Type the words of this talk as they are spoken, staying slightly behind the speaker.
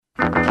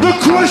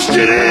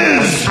question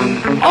is,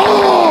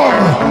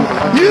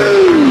 are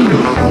you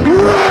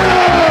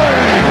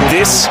ready?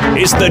 This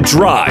is The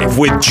Drive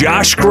with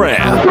Josh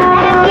Graham.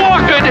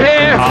 Walking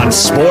here On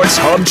Sports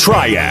Hub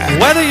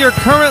Triad. Whether you're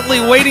currently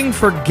waiting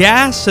for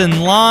gas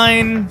in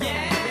line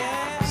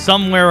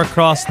somewhere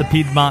across the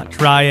Piedmont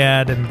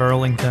Triad in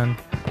Burlington,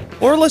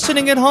 or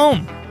listening at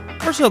home,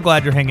 we're so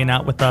glad you're hanging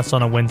out with us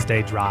on a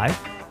Wednesday drive.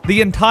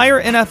 The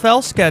entire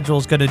NFL schedule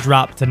is going to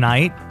drop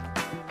tonight,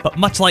 but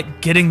much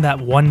like getting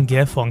that one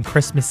gift on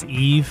Christmas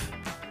Eve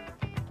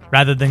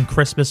rather than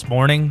Christmas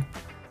morning,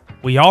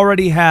 we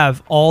already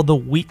have all the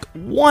Week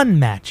 1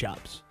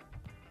 matchups.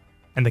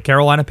 And the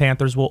Carolina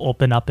Panthers will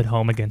open up at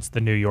home against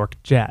the New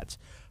York Jets.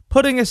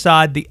 Putting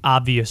aside the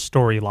obvious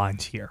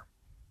storylines here,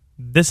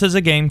 this is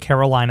a game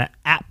Carolina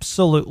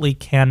absolutely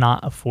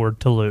cannot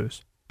afford to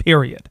lose,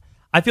 period.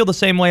 I feel the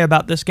same way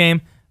about this game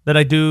that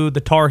I do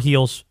the Tar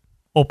Heels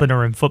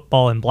opener in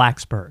football in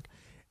Blacksburg.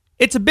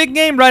 It's a big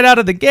game right out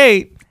of the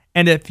gate,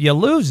 and if you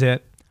lose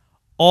it,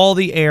 all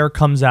the air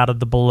comes out of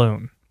the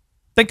balloon.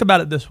 Think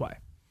about it this way.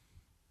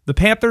 The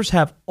Panthers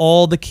have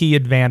all the key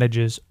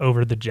advantages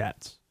over the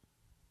Jets.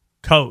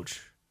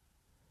 Coach,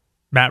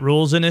 Matt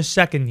Rule's in his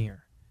second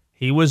year.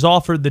 He was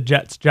offered the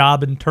Jets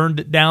job and turned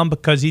it down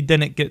because he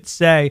didn't get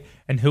say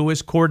in who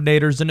his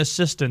coordinators and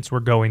assistants were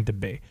going to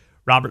be.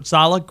 Robert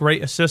Saleh,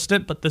 great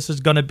assistant, but this is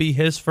going to be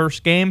his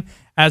first game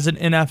as an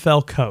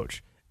NFL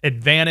coach.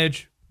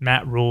 Advantage,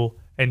 Matt Rule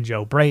and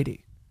Joe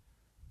Brady.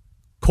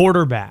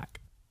 Quarterback,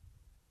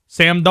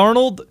 Sam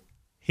Darnold,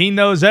 he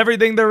knows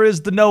everything there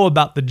is to know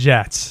about the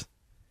Jets.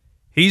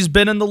 He's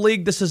been in the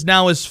league. This is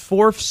now his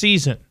fourth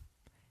season.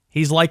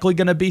 He's likely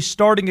going to be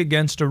starting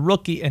against a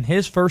rookie in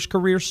his first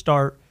career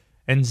start,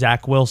 and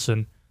Zach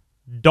Wilson.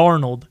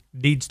 Darnold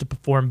needs to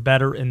perform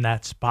better in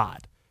that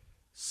spot.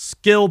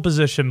 Skill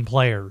position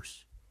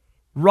players,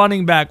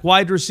 running back,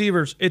 wide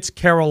receivers. It's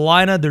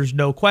Carolina, there's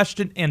no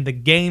question, and the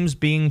game's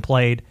being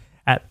played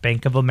at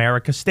Bank of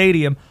America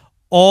Stadium.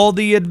 All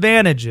the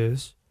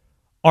advantages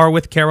are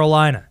with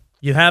Carolina.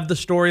 You have the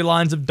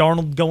storylines of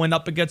Darnold going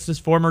up against his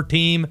former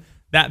team,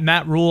 that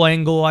Matt Rule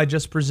angle I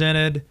just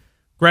presented,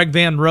 Greg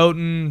Van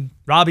Roten,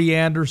 Robbie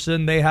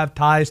Anderson, they have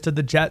ties to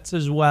the Jets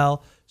as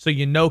well, so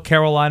you know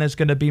Carolina's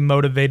going to be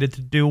motivated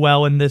to do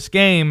well in this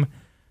game.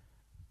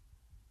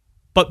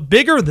 But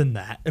bigger than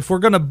that, if we're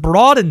going to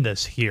broaden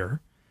this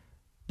here,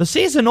 the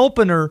season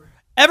opener,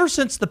 ever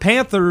since the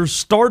Panthers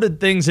started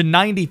things in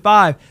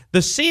 95,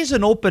 the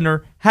season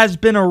opener has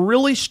been a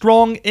really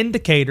strong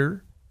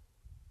indicator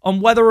on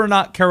whether or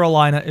not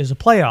Carolina is a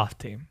playoff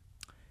team.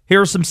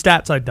 Here are some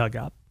stats I dug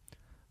up.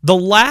 The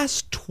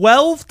last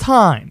 12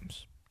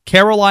 times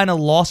Carolina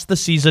lost the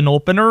season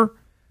opener,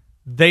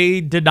 they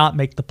did not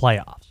make the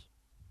playoffs.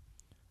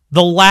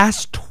 The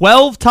last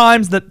 12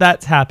 times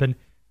that's happened,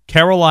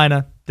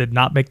 Carolina did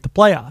not make the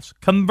playoffs.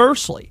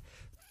 Conversely,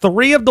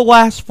 3 of the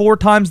last 4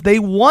 times they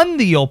won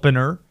the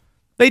opener,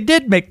 they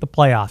did make the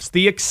playoffs.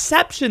 The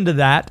exception to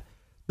that,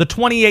 the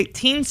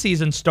 2018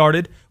 season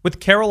started with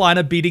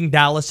Carolina beating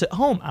Dallas at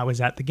home. I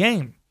was at the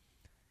game.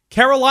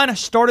 Carolina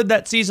started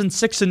that season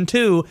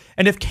 6-2,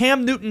 and if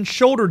Cam Newton's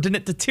shoulder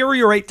didn't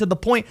deteriorate to the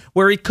point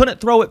where he couldn't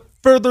throw it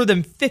further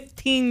than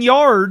 15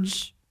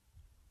 yards,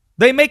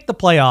 they make the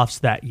playoffs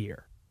that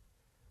year.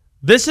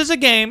 This is a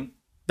game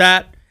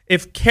that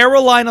if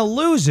Carolina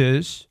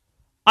loses,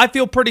 I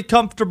feel pretty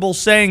comfortable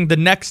saying the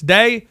next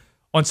day,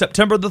 on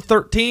September the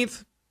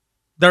 13th,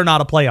 they're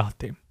not a playoff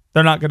team.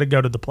 They're not going to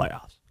go to the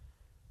playoffs.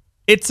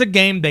 It's a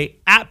game they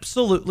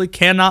absolutely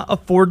cannot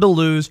afford to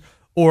lose,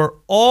 or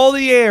all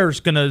the air is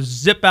going to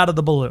zip out of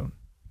the balloon.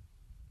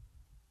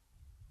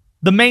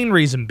 The main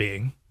reason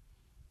being,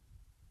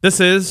 this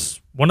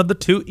is one of the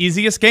 2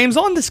 easiest games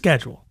on the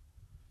schedule.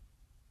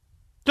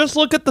 Just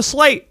look at the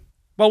slate.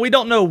 Well, we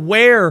don't know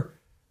where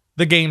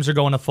the games are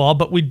going to fall,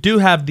 but we do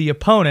have the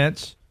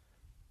opponents.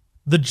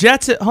 The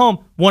Jets at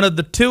home, one of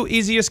the 2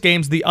 easiest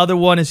games. The other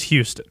one is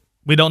Houston.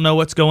 We don't know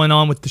what's going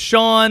on with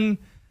Deshaun.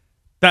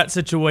 That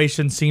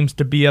situation seems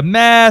to be a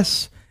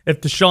mess.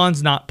 If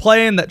Deshaun's not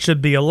playing, that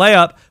should be a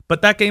layup,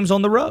 but that game's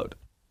on the road.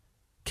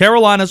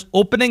 Carolina's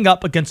opening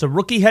up against a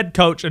rookie head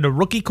coach and a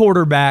rookie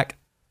quarterback.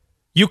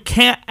 You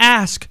can't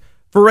ask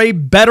for a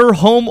better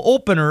home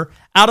opener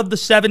out of the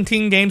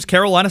 17 games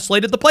Carolina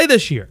slated to play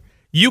this year.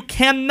 You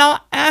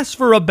cannot ask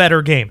for a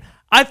better game.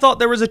 I thought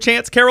there was a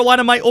chance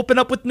Carolina might open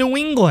up with New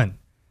England.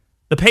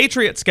 The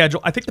Patriots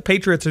schedule, I think the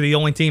Patriots are the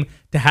only team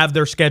to have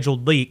their schedule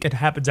leak. It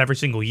happens every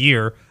single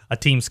year, a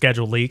team's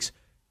schedule leaks.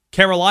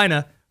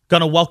 Carolina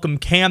going to welcome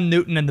Cam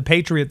Newton and the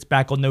Patriots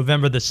back on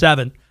November the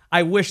 7th.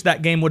 I wish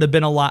that game would have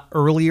been a lot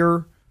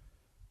earlier.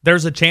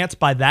 There's a chance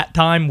by that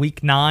time,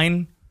 week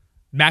 9,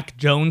 Mac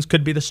Jones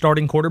could be the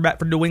starting quarterback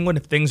for New England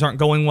if things aren't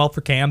going well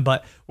for Cam,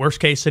 but worst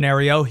case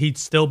scenario, he'd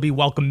still be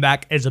welcomed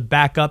back as a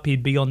backup.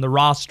 He'd be on the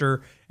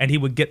roster, and he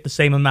would get the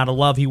same amount of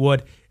love he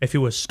would if he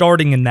was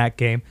starting in that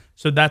game.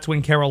 So that's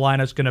when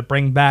Carolina's going to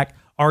bring back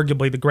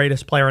arguably the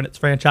greatest player in its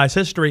franchise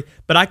history,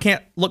 but I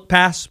can't look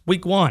past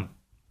week 1,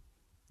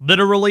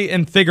 literally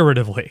and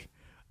figuratively.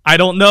 I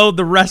don't know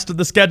the rest of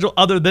the schedule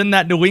other than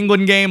that New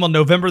England game on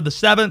November the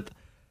 7th.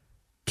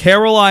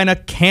 Carolina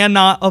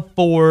cannot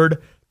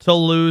afford to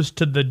lose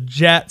to the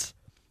Jets.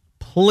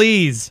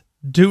 Please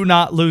do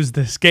not lose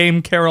this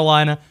game,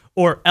 Carolina,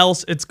 or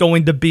else it's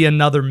going to be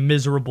another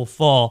miserable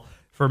fall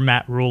for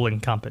Matt Rule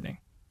and company.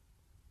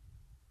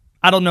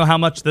 I don't know how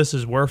much this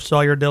is worth,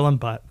 Sawyer Dillon,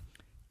 but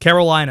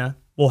Carolina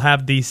will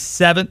have the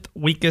 7th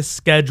weakest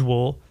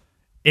schedule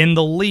in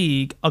the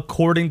league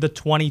according to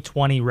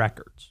 2020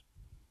 records.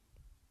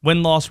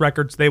 Win-loss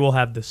records, they will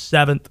have the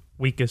 7th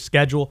weakest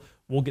schedule.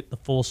 We'll get the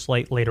full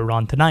slate later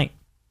on tonight.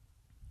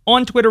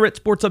 On Twitter at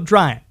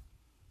SportsUpGiant,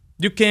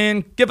 you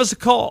can give us a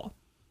call.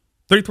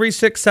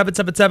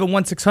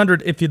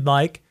 336-777-1600 if you'd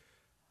like.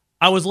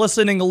 I was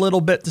listening a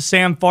little bit to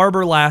Sam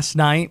Farber last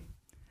night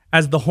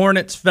as the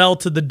Hornets fell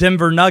to the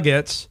Denver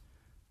Nuggets.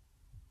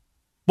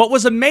 What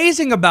was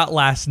amazing about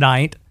last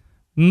night,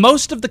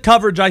 most of the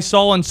coverage I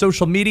saw on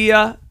social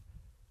media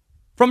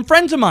from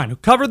friends of mine who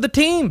covered the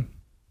team,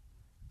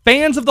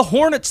 fans of the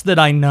Hornets that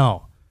I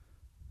know,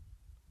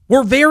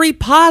 were very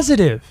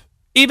positive.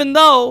 Even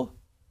though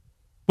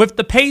with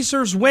the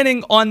Pacers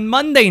winning on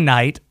Monday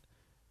night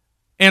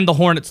and the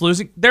Hornets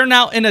losing, they're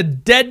now in a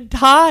dead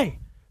tie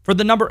for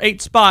the number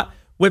 8 spot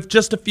with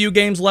just a few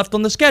games left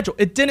on the schedule.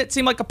 It didn't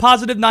seem like a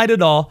positive night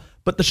at all,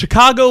 but the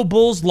Chicago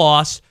Bulls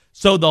lost,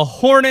 so the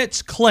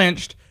Hornets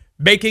clinched,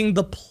 making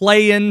the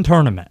play-in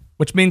tournament,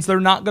 which means they're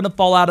not going to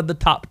fall out of the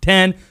top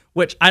 10,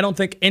 which I don't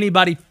think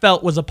anybody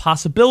felt was a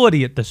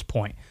possibility at this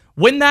point.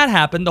 When that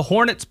happened, the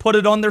Hornets put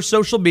it on their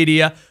social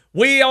media,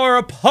 "We are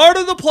a part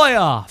of the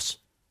playoffs."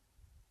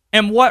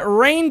 And what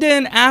reigned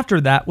in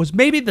after that was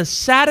maybe the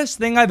saddest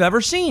thing I've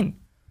ever seen.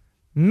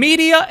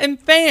 Media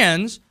and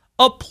fans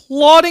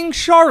applauding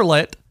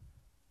Charlotte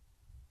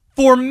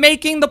for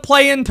making the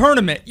play-in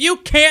tournament. You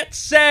can't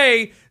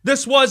say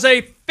this was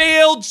a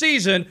failed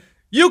season.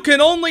 You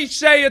can only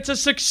say it's a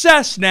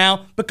success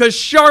now because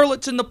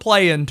Charlotte's in the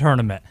play-in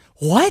tournament.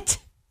 What?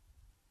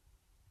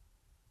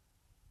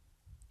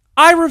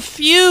 I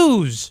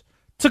refuse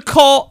to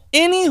call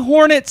any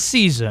Hornets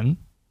season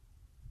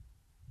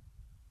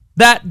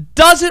that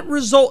doesn't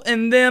result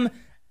in them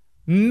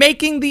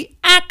making the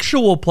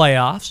actual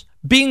playoffs,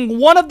 being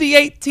one of the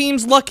 8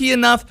 teams lucky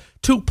enough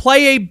to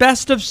play a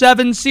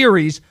best-of-7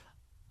 series,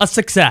 a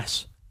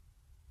success.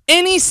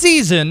 Any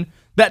season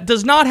that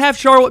does not have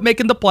Charlotte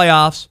making the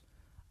playoffs,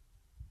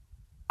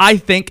 I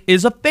think,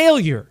 is a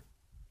failure.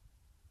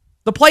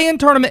 The play-in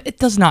tournament, it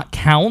does not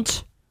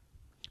count.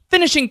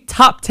 Finishing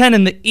top 10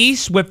 in the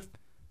East with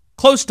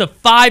close to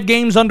 5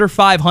 games under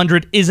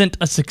 500 isn't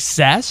a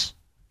success.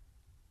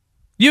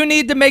 You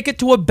need to make it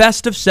to a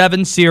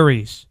best-of-7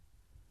 series.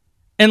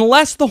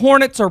 Unless the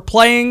Hornets are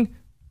playing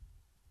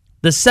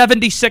the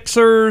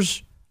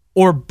 76ers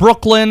or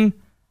Brooklyn,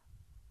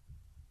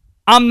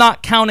 I'm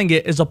not counting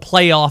it as a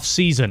playoff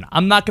season.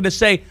 I'm not going to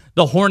say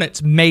the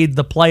Hornets made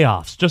the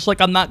playoffs, just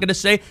like I'm not going to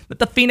say that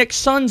the Phoenix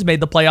Suns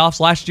made the playoffs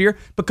last year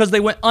because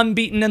they went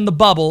unbeaten in the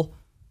bubble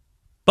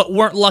but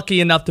weren't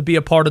lucky enough to be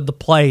a part of the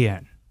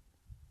play-in.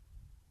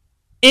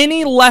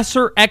 Any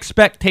lesser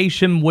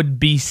expectation would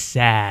be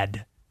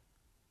sad.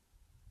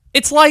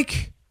 It's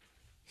like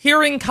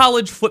hearing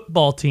college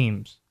football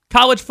teams,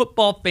 college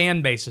football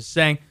fan bases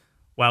saying,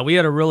 "Well, we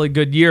had a really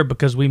good year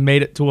because we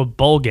made it to a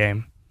bowl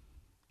game,"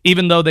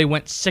 even though they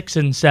went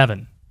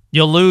 6-7.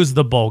 You'll lose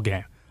the bowl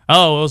game.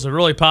 "Oh, it was a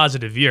really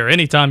positive year."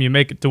 Anytime you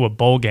make it to a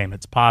bowl game,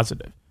 it's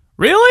positive.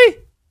 Really?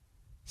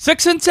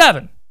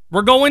 6-7.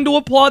 We're going to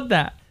applaud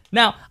that.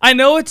 Now, I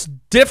know it's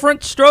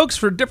different strokes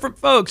for different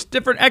folks,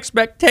 different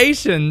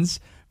expectations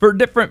for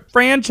different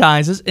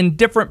franchises and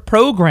different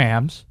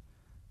programs,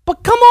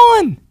 but come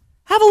on,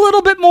 have a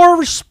little bit more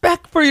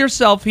respect for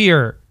yourself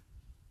here.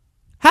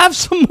 Have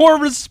some more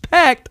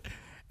respect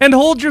and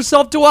hold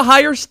yourself to a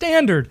higher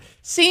standard.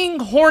 Seeing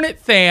Hornet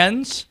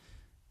fans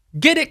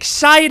get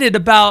excited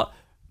about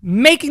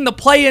making the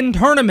play-in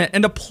tournament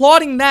and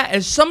applauding that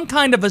as some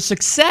kind of a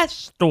success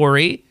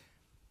story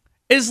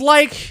is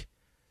like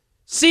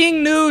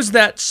seeing news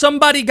that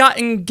somebody got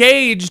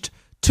engaged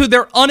to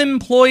their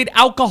unemployed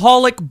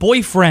alcoholic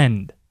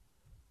boyfriend.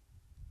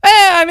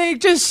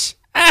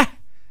 I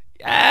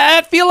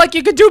feel like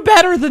you could do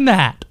better than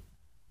that.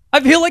 I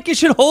feel like you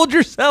should hold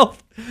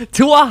yourself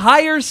to a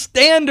higher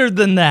standard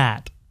than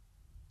that.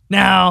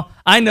 Now,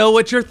 I know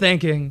what you're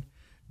thinking.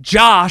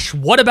 "Josh,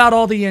 what about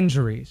all the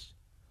injuries?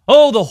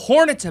 Oh, the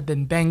Hornets have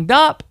been banged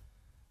up.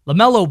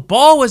 LaMelo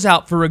Ball was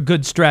out for a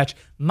good stretch.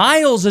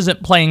 Miles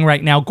isn't playing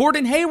right now.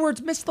 Gordon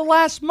Hayward's missed the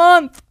last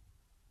month."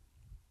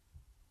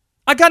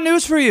 I got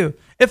news for you.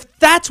 If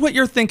that's what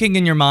you're thinking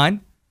in your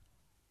mind,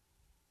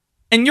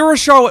 and you're a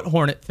Charlotte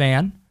Hornet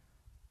fan,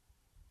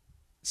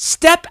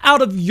 step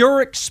out of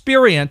your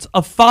experience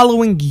of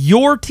following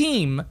your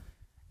team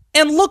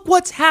and look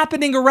what's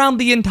happening around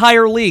the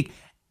entire league.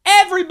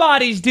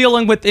 Everybody's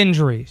dealing with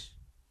injuries.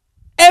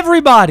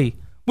 Everybody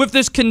with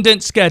this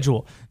condensed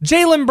schedule.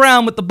 Jaylen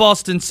Brown with the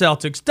Boston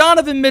Celtics.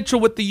 Donovan Mitchell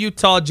with the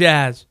Utah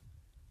Jazz.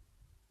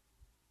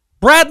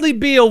 Bradley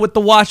Beal with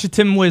the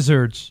Washington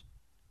Wizards.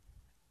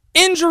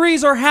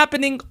 Injuries are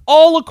happening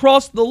all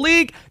across the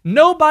league.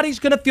 Nobody's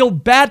going to feel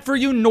bad for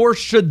you, nor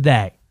should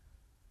they.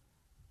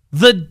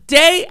 The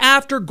day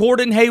after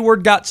Gordon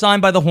Hayward got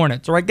signed by the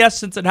Hornets, or I guess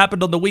since it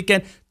happened on the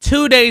weekend,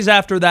 2 days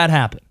after that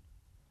happened,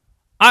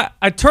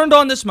 I turned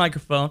on this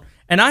microphone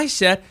and I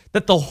said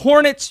that the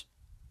Hornets,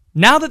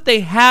 now that they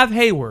have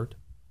Hayward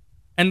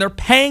and they're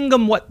paying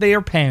him what they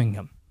are paying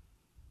him,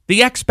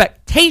 the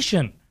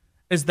expectation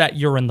is that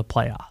you're in the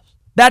playoffs.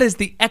 That is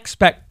the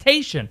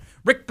expectation.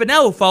 Rick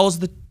Bonnell, who follows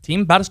the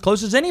team about as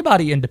close as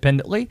anybody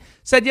independently,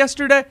 said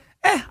yesterday,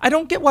 I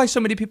don't get why so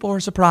many people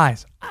are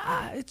surprised.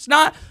 It's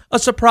not a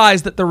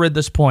surprise that they're at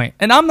this point,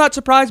 and I'm not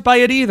surprised by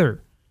it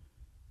either.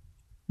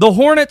 The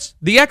Hornets,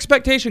 the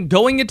expectation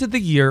going into the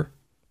year,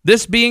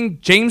 this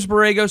being James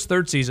Borrego's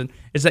third season,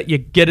 is that you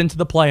get into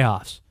the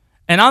playoffs.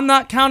 And I'm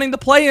not counting the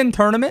play-in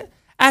tournament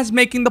as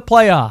making the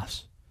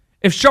playoffs.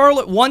 If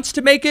Charlotte wants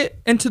to make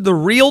it into the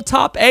real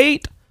top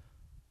 8,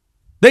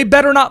 they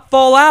better not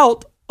fall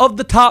out of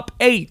the top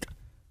 8,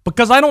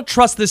 because I don't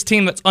trust this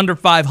team that's under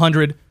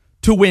 500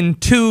 to win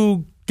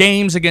 2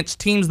 games against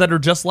teams that are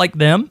just like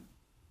them,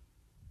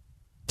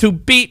 to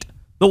beat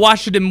the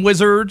Washington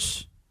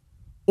Wizards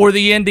or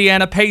the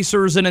Indiana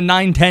Pacers in a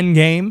 9-10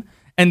 game,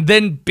 and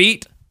then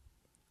beat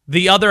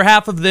the other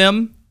half of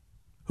them,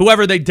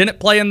 whoever they didn't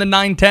play in the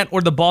 9-10,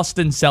 or the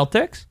Boston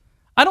Celtics.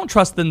 I don't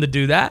trust them to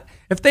do that.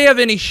 If they have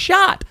any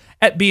shot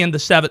at being the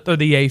 7th or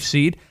the 8th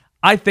seed,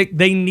 I think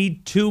they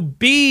need to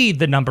be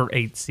the number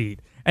 8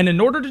 seed. And in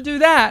order to do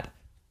that,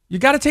 you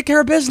got to take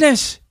care of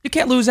business. You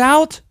can't lose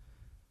out.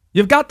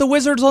 You've got the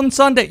Wizards on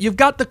Sunday. You've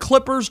got the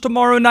Clippers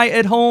tomorrow night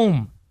at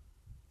home.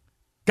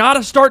 Got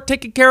to start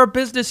taking care of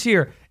business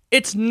here.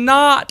 It's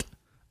not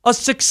a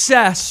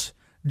success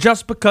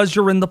just because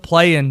you're in the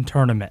play-in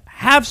tournament.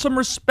 Have some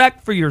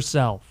respect for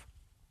yourself.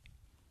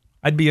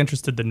 I'd be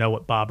interested to know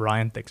what Bob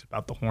Ryan thinks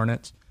about the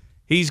Hornets.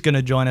 He's going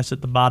to join us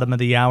at the bottom of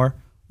the hour.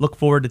 Look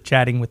forward to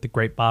chatting with the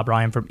great Bob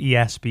Ryan from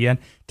ESPN.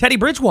 Teddy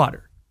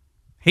Bridgewater,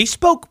 he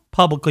spoke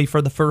publicly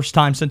for the first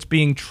time since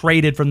being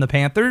traded from the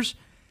Panthers.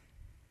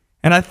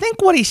 And I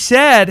think what he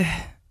said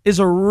is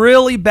a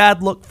really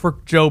bad look for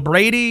Joe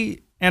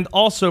Brady and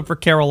also for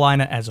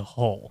Carolina as a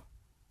whole.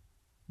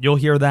 You'll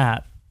hear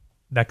that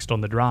next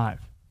on The Drive.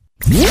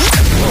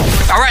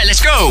 All right,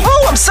 let's go.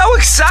 Oh, I'm so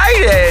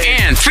excited.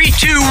 And 3,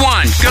 2,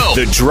 1, go.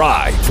 The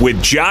Drive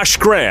with Josh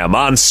Graham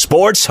on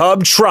Sports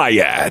Hub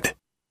Triad.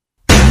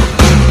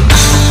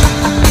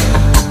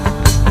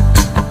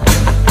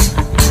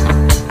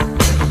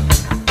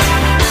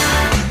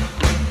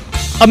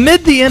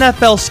 Amid the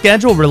NFL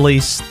schedule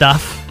release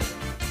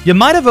stuff, you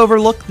might have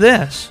overlooked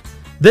this.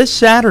 This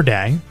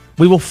Saturday,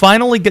 we will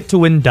finally get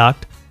to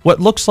induct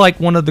what looks like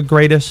one of the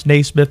greatest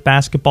Naismith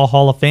Basketball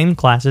Hall of Fame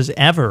classes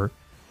ever,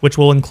 which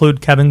will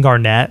include Kevin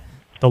Garnett,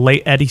 the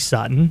late Eddie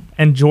Sutton,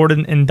 and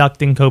Jordan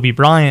inducting Kobe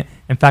Bryant.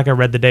 In fact, I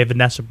read today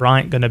Vanessa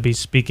Bryant going to be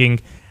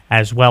speaking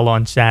as well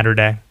on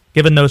Saturday.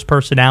 Given those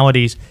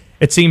personalities,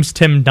 it seems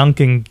Tim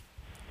Duncan,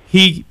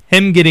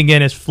 him getting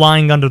in is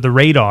flying under the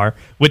radar,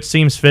 which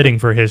seems fitting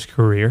for his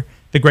career.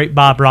 The great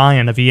Bob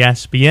Ryan of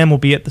ESPN will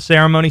be at the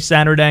ceremony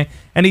Saturday,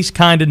 and he's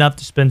kind enough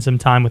to spend some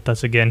time with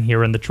us again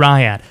here in the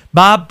Triad.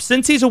 Bob,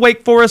 since he's a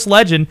Wake Forest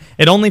legend,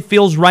 it only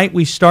feels right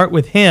we start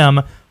with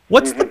him.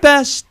 What's the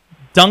best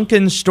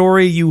Duncan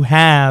story you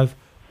have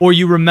or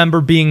you remember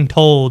being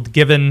told,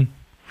 given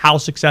how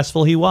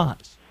successful he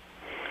was?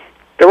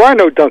 There are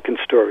no Duncan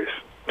stories.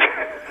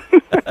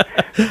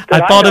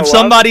 I thought if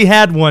somebody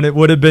had one, it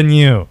would have been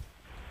you.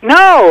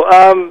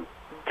 No,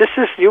 this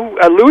is, you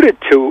alluded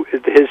to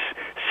his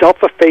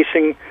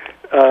self-effacing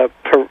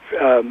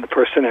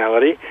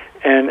personality,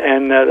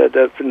 and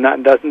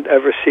doesn't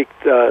ever seek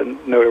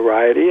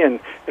notoriety, and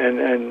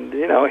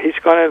you know, he's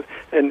going to,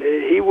 and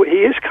he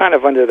is kind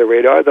of under the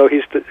radar, though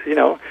he's the, you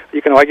know,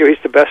 you can argue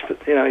he's the best,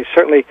 you know, he's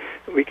certainly,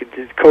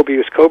 Kobe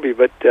was Kobe,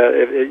 but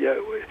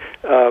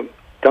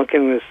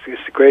Duncan is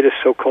the greatest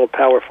so-called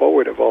power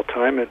forward of all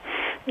time, and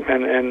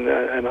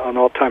an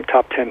all-time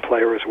top 10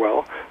 player as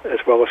well as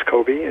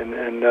Kobe,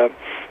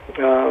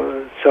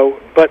 so.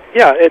 But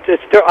yeah, it's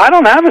there. I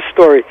don't have a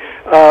story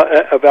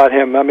about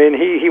him. I mean,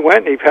 he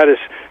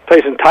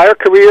played his entire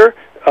career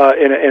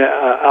in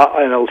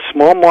a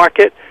small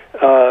market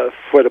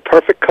for the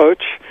perfect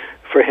coach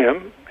for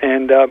him,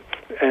 and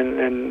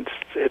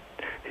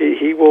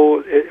he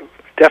will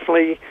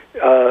definitely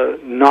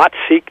not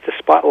seek the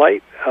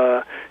spotlight.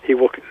 He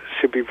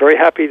should be very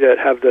happy to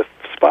have the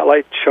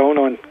spotlight shown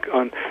on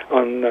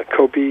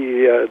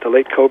Kobe, the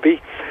late Kobe,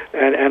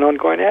 and on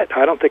Garnett.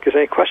 I don't think there's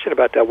any question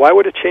about that. Why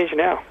would it change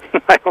now?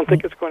 I don't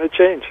think it's going to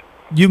change.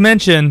 You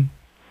mentioned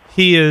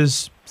he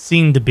is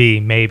seen to be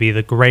maybe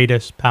the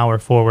greatest power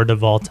forward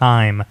of all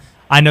time.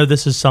 I know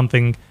this is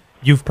something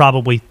you've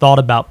probably thought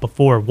about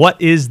before.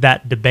 What is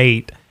that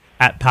debate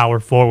at power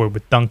forward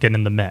with Duncan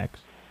in the mix?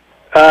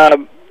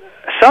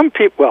 Some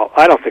people, well,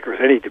 I don't think there's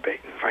any debate,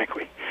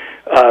 frankly,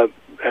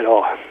 at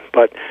all.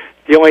 But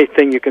the only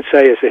thing you can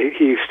say is that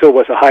he still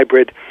was a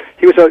hybrid.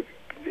 He was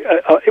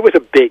it was a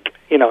big,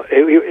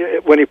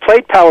 when he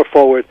played power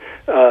forward,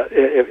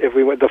 if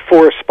we went the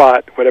 4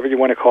 spot, whatever you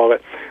want to call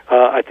it,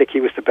 I think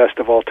he was the best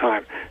of all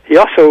time. He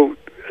also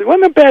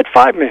wasn't a bad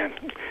 5-man,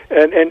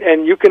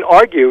 and you can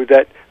argue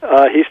that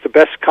he's the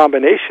best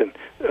combination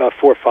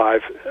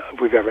 4-5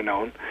 we've ever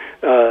known.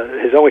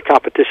 His only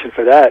competition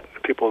for that,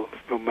 people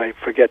may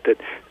forget that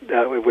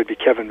it would be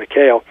Kevin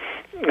McHale,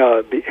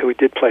 who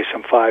did play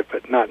some 5,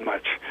 but not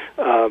much.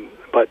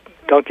 But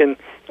Duncan,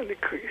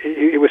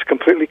 he was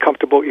completely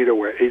comfortable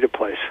either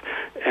place,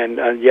 and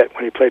yet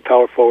when he played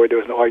power forward, there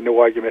was no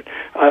argument.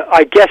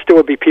 I guess there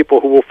would be people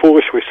who will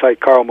foolishly cite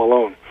Karl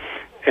Malone,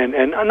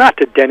 and not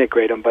to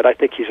denigrate him, but I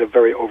think he's a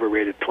very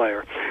overrated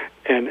player.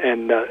 And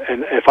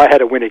if I had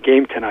to win a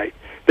game tonight,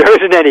 there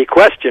isn't any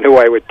question who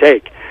I would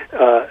take,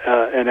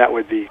 and that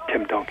would be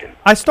Tim Duncan.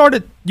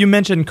 You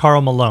mentioned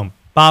Karl Malone.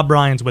 Bob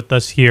Ryan's with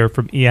us here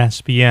from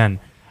ESPN.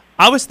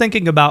 I was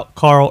thinking about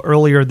Karl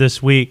earlier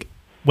this week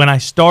when I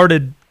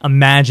started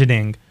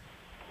imagining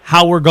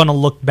how we're going to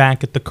look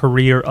back at the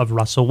career of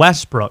Russell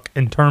Westbrook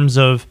in terms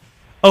of,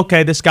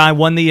 okay, this guy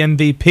won the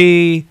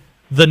MVP,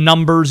 the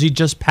numbers he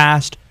just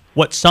passed,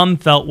 what some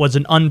felt was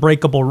an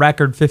unbreakable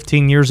record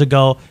 15 years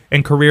ago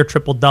in career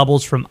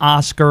triple-doubles from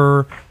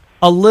Oscar,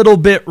 a little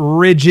bit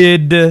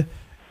rigid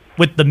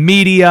with the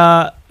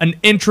media, an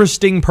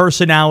interesting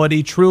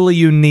personality, truly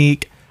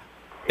unique.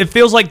 It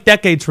feels like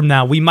decades from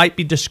now, we might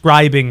be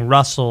describing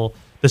Russell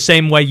the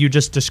same way you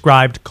just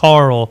described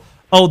Karl.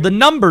 Oh, the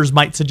numbers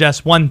might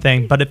suggest one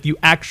thing, but if you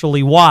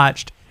actually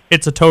watched,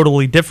 it's a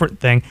totally different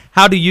thing.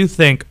 How do you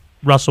think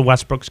Russell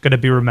Westbrook's going to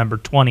be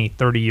remembered 20,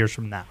 30 years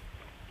from now?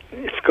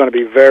 It's going to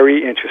be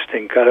very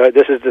interesting.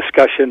 This is a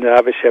discussion that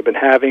obviously I've been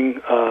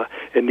having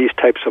in these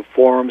types of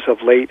forums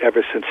of late,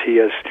 ever since he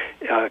has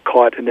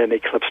caught and then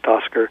eclipsed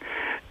Oscar.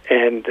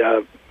 And,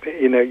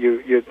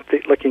 you're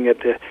looking at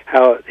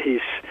how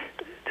he's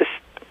just,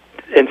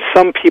 in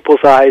some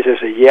people's eyes,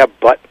 as a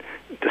but,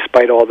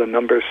 despite all the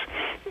numbers.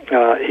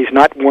 He's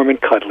not warm and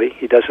cuddly.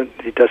 He doesn't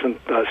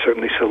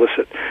certainly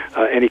solicit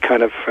any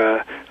kind of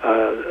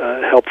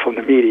help from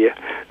the media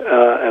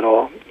at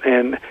all.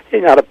 And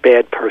he's not a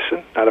bad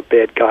person, not a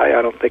bad guy.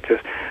 I don't think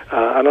there's,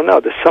 I don't know,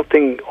 there's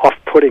something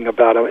off-putting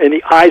about him in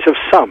the eyes of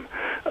some,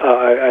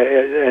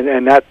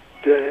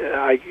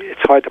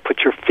 it's hard to put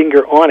your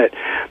finger on it.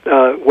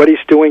 What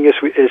he's doing is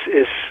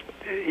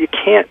you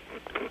can't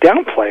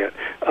downplay it.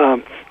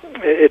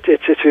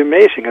 It's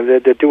amazing.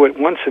 They do it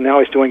once, and now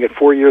he's doing it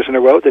 4 years in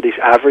a row. That he's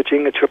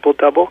averaging a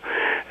triple-double.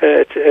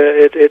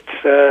 It's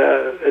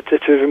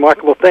a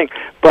remarkable thing.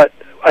 But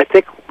I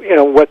think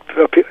what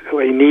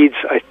he needs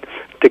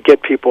to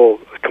get people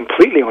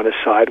completely on his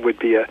side would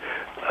be a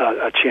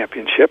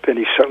championship, and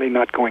he's certainly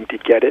not going to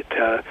get it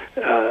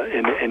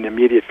in the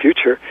immediate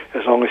future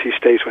as long as he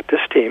stays with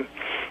this team.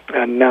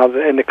 And now,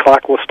 the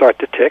clock will start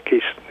to tick.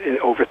 He's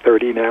over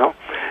 30 now,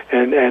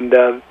 and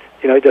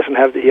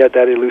he had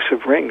that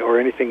elusive ring or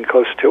anything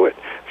close to it.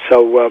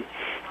 So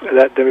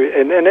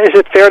and is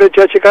it fair to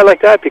judge a guy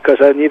like that? Because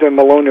neither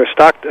Malone or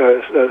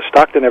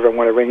Stockton ever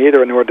won a ring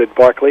either, nor did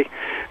Barkley.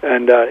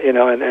 And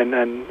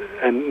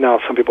now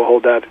some people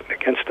hold that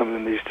against him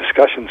in these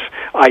discussions.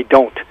 I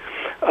don't.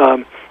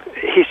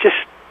 He's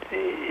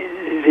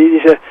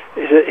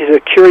a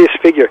curious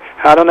figure.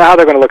 I don't know how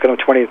they're going to look at him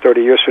 20 and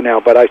 30 years from now,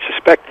 but I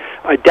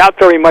doubt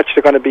very much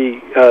they're going to be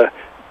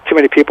too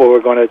many people who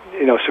are going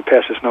to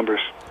surpass his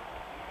numbers.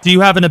 Do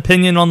you have an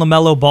opinion on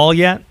LaMelo Ball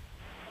yet?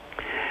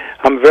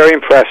 I'm very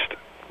impressed.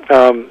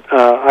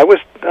 I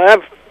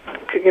have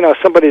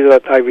somebody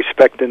that I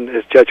respect in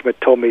his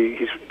judgment told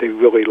me they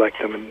really liked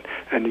him,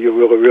 and you're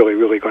really, really,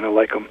 really going to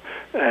like him.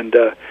 And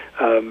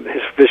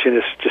his vision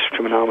is just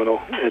phenomenal.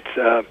 It's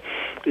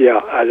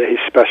he's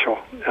special.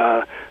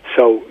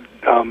 So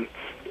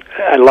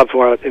I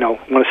want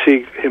to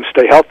see him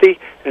stay healthy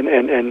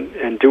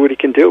and do what he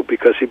can do,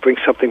 because he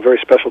brings something very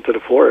special to the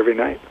floor every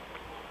night.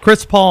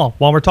 Chris Paul,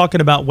 while we're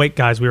talking about weight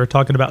guys, we were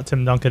talking about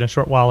Tim Duncan a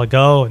short while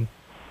ago, and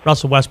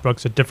Russell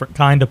Westbrook's a different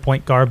kind of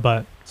point guard,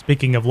 but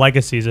speaking of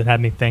legacies, it had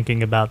me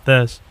thinking about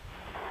this.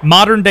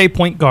 Modern-day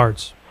point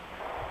guards,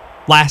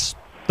 last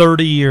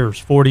 30 years,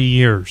 40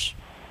 years,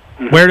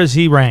 where does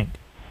he rank?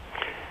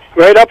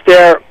 Right up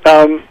there.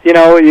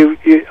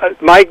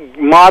 My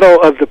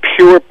model of the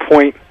pure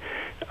point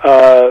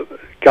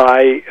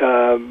guy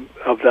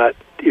of that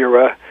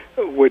era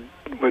would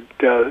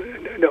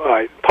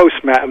post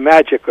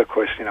Magic, of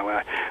course,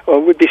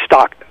 would be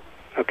Stockton.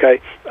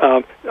 Okay,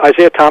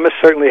 Isaiah Thomas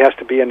certainly has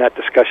to be in that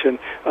discussion.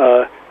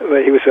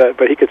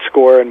 But he could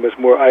score and was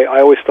more. I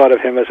always thought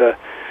of him as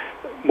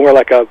more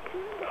like a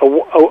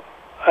 1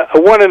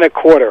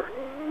 1/4,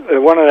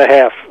 1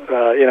 1/2.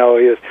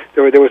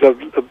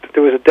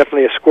 There was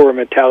definitely a scorer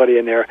mentality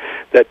in there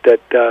that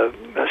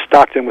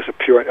Stockton was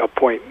a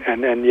point,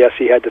 and yes,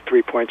 he had the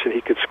 3 points and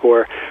he could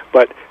score,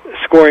 but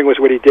scoring was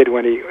what he did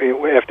when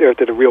after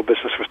the real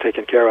business was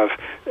taken care of,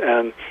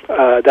 and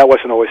that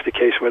wasn't always the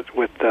case with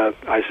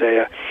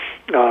Isaiah,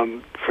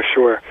 for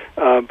sure.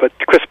 But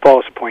Chris Paul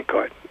is a point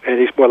guard, and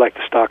he's more like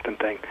the Stockton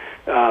thing,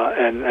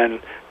 and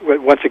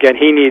once again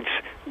he needs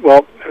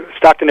Well,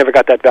 Stockton never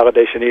got that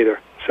validation either.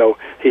 So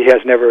he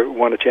has never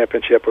won a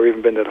championship or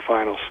even been to the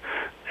finals.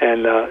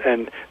 And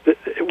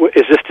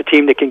is this the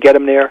team that can get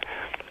him there?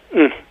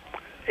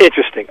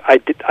 Interesting.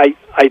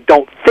 I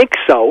don't think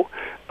so.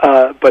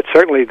 But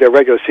certainly their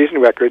regular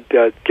season record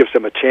gives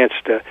them a chance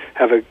to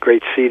have a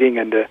great seeding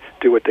and to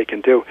do what they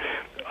can do.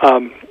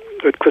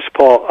 With Chris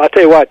Paul, I'll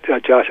tell you what,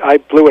 Josh, I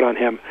blew it on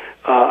him.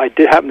 I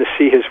did happen to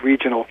see his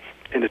regional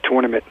in the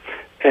tournament,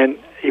 and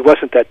he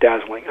wasn't that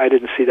dazzling. I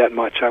didn't see that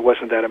much. I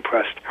wasn't that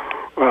impressed.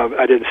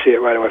 I didn't see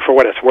it right away. For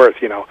what it's worth,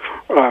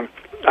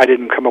 I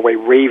didn't come away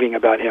raving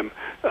about him.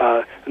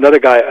 Another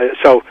guy,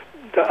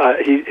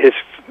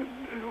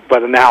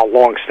 but now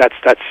long.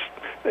 That's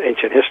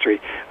ancient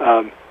history.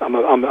 I'm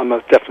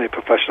definitely a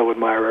professional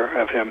admirer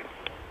of him.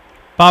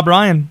 Bob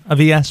Ryan of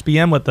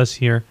ESPN with us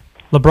here.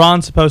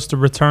 LeBron's supposed to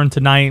return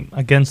tonight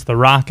against the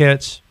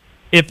Rockets.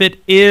 If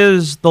it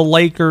is the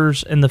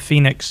Lakers and the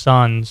Phoenix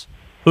Suns,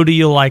 who do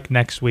you like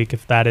next week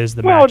if that is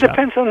the matchup? Well, it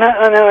depends on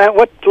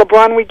what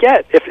LeBron we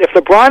get. If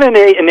LeBron and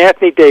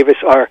Anthony Davis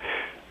are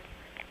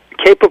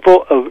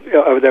capable of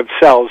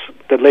themselves,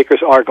 the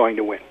Lakers are going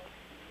to win,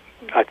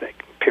 I think,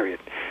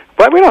 period.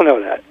 But we don't know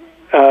that.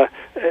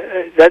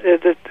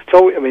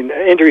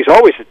 Injury is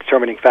always a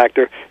determining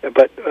factor,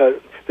 but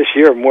this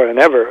year more than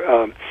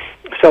ever.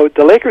 So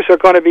the Lakers are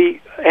going to be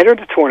entered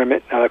the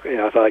tournament. By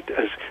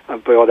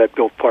all that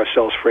Bill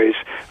Parcells phrase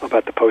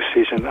about the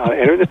postseason,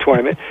 enter the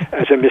tournament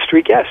as a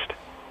mystery guest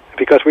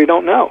because we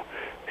don't know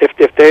if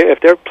they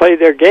play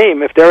their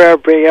game, if they're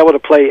being able to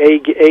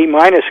play A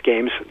minus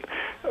games,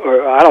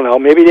 or I don't know,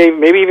 maybe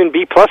even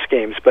B plus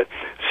games, but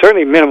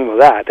certainly minimum of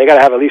that. They got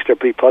to have at least their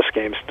B plus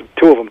games,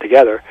 two of them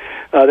together.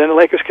 Then the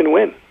Lakers can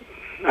win,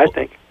 I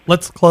think.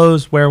 Let's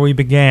close where we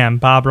began.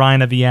 Bob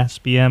Ryan of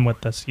ESPN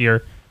with us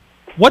here.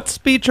 What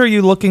speech are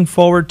you looking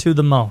forward to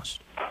the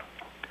most?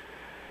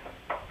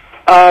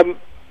 The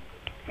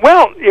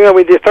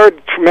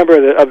third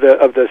member of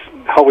the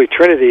Holy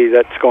Trinity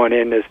that's going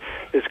in is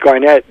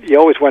Garnett. You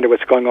always wonder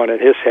what's going on in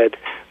his head.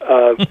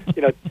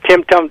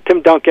 Tim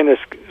Duncan is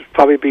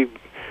probably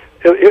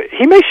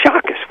he may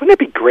shock us. Wouldn't it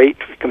be great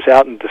if he comes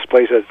out and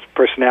displays a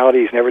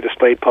personality he's never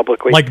displayed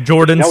publicly? Like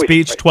Jordan's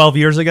speech 12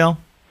 years ago?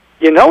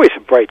 He's a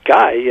bright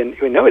guy, and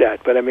we know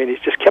that. But he's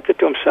just kept it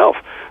to himself.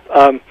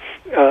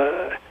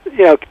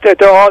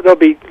 There'll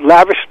be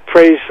lavish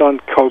praise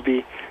on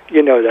Kobe.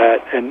 You know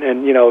that, and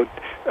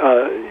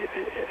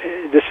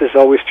this is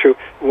always true.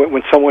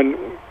 When someone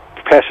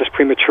passes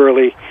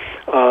prematurely,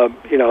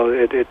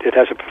 it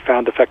has a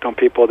profound effect on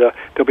people.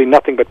 There'll be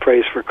nothing but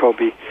praise for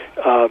Kobe.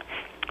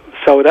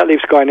 So that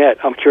leaves Garnett.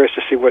 I'm curious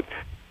to see what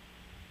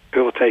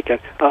people take in,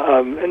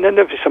 and then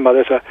there'll be some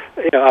others.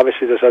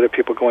 Obviously there's other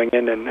people going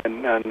in, and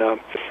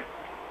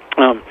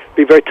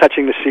be very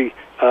touching to see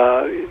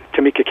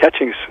Tamika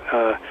Catchings,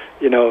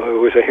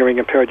 who was a hearing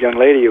impaired young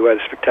lady who had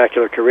a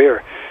spectacular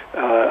career,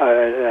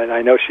 and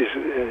I know she's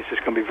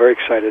going to be very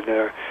excited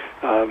there.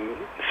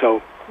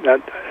 So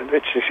that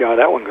interesting to see how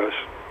that one goes.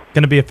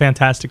 Going to be a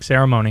fantastic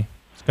ceremony.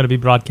 It's going to be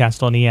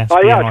broadcast on ESPN.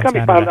 Oh yeah, it's going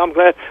to be fun. I'm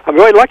glad. I'm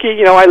really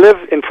lucky. I live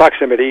in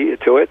proximity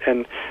to it,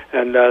 and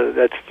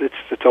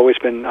it's always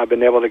been. I've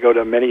been able to go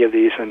to many of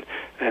these, and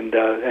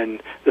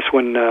this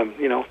one,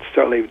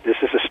 certainly this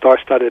is a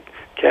star-studded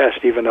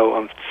cast. Even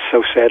though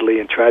so sadly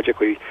and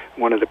tragically,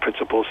 one of the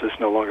principals is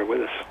no longer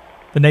with us.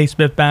 The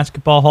Naismith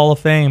Basketball Hall of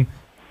Fame,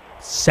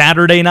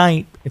 Saturday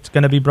night. It's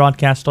going to be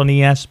broadcast on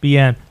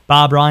ESPN.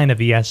 Bob Ryan of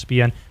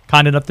ESPN,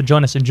 kind enough to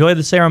join us. Enjoy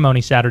the ceremony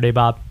Saturday,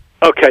 Bob.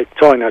 Okay,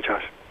 it's all I know,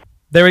 Josh.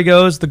 There he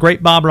goes, the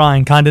great Bob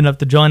Ryan, kind enough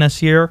to join us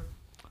here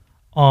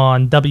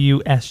on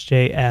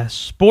WSJS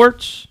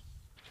Sports.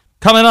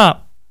 Coming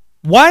up,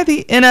 why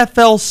the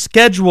NFL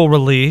schedule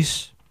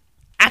release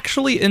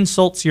actually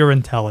insults your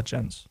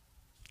intelligence.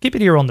 Keep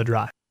it here on The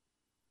Drive.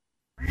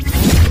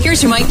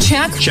 Here's your mic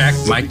check. Check,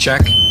 mic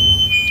check.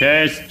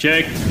 Test,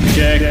 check,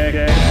 check.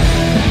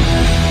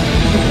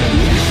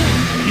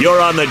 You're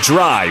on The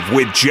Drive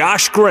with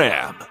Josh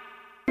Graham.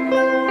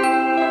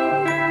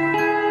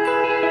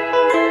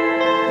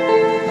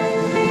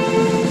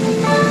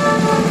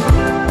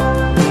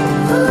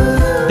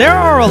 There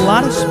are a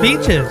lot of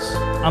speeches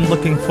I'm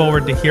looking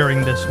forward to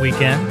hearing this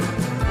weekend.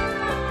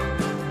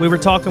 We were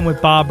talking with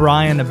Bob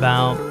Ryan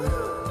about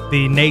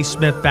the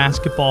Naismith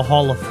Basketball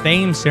Hall of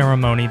Fame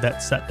ceremony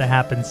that's set to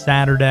happen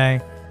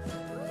Saturday.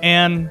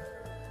 And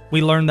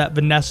we learned that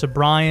Vanessa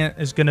Bryant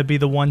is going to be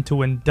the one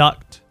to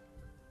induct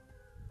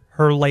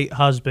her late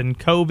husband,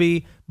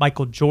 Kobe.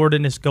 Michael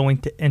Jordan is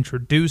going to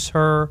introduce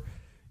her.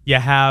 You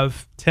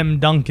have Tim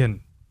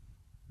Duncan.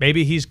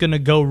 Maybe he's going to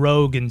go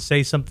rogue and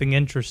say something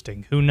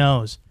interesting. Who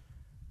knows?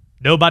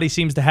 Nobody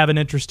seems to have an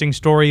interesting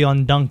story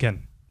on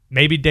Duncan.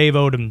 Maybe Dave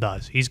Odom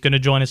does. He's going to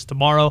join us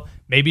tomorrow.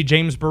 Maybe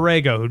James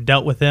Borrego, who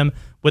dealt with him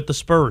with the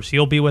Spurs.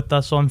 He'll be with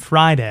us on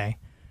Friday.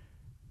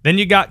 Then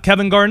you got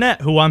Kevin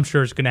Garnett, who I'm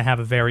sure is going to have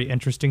a very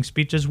interesting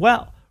speech as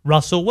well.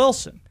 Russell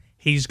Wilson.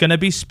 He's going to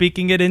be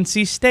speaking at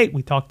NC State.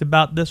 We talked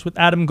about this with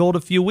Adam Gold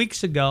a few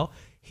weeks ago.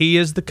 He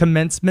is the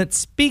commencement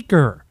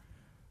speaker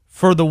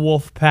for the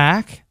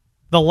Wolfpack.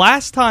 The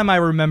last time I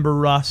remember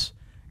Russ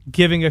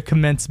giving a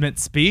commencement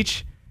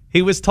speech.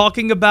 He was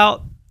talking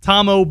about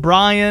Tom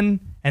O'Brien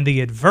and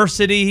the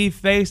adversity he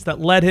faced that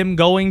led him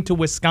going to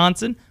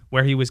Wisconsin,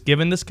 where he was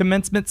given this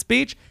commencement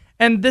speech.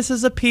 And this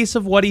is a piece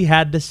of what he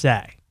had to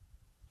say.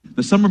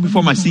 The summer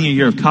before my senior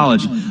year of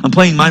college, I'm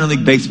playing minor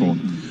league baseball.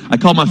 I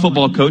called my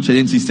football coach at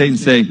NC State and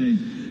say,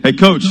 "Hey,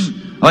 coach,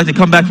 I'd like to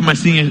come back for my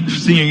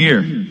senior year."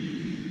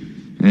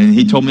 And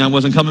he told me I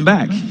wasn't coming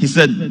back. He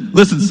said,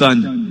 "Listen,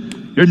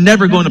 son, you're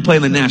never going to play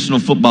in the National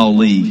Football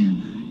League.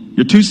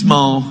 You're too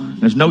small.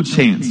 There's no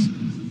chance.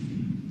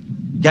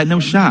 You got no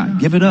shot.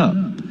 Give it up."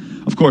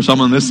 Of course, I'm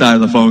on this side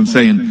of the phone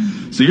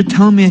saying, "So you're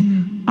telling me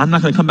I'm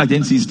not going to come back to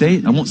NC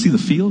State? I won't see the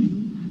field?"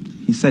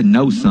 He said,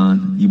 "No,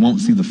 son, you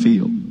won't see the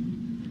field."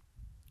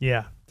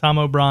 Yeah, Tom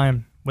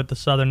O'Brien with the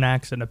Southern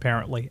accent,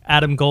 apparently.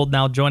 Adam Gold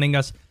now joining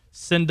us.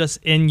 Send us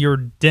in your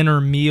dinner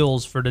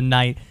meals for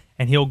tonight,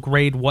 and he'll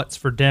grade what's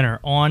for dinner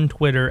on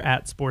Twitter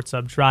at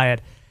SportsHubTriad.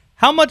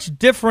 How much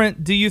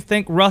different do you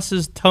think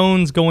Russ's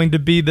tone's going to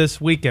be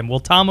this weekend? Will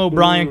Tom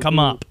O'Brien come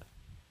up?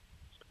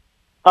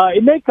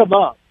 It may come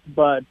up,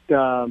 but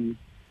I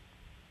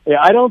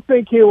don't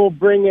think he will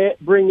bring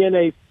in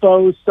a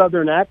faux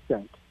Southern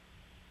accent.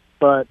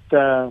 But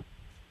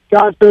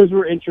gosh, those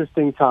were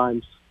interesting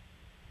times.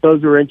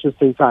 Those were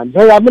interesting times.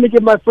 Hey, I'm going to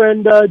give my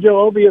friend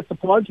Joe Ovius a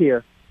plug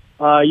here.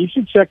 You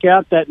should check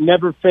out that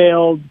Never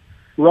Failed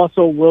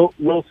Russell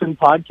Wilson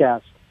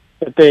podcast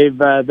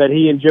that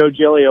he and Joe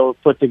Giglio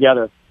have put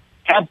together.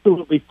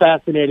 Absolutely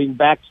fascinating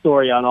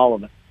backstory on all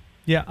of it.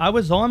 Yeah, I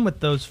was on with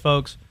those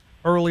folks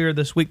earlier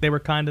this week. They were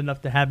kind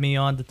enough to have me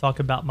on to talk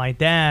about my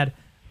dad.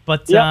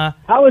 But yeah,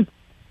 how is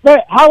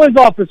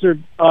Officer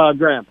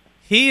Graham?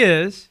 He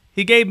is.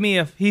 He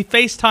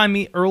FaceTimed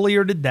me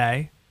earlier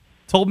today.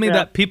 Told me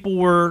that people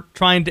were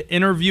trying to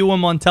interview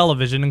him on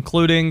television,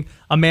 including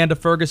Amanda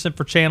Ferguson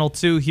for Channel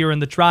 2 here in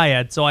the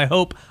Triad. So I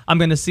hope I'm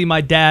going to see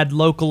my dad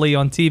locally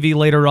on TV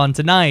later on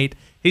tonight.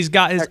 He's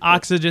got his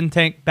oxygen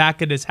tank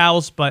back at his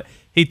house, but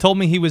he told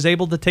me he was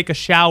able to take a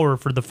shower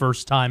for the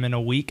first time in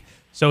a week.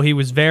 So he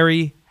was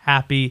very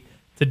happy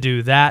to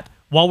do that.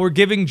 While we're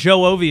giving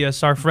Joe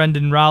Ovius, our friend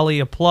in Raleigh,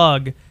 a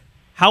plug,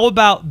 how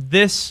about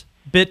this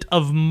bit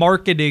of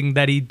marketing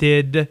that he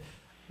did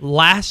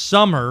last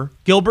summer?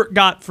 Gilbert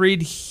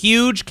Gottfried,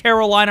 huge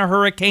Carolina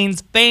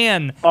Hurricanes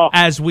fan,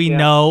 as we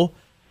know,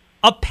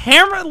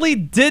 apparently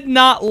did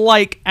not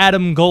like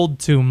Adam Gold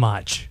too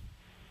much.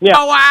 Yeah.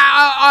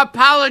 Oh,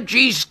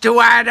 apologies to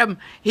Adam.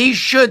 He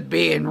should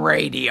be in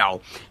radio.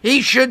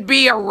 He should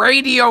be a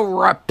radio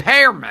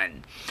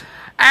repairman.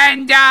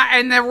 And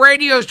the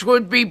radios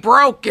would be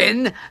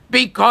broken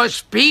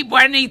because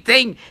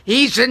anything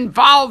he's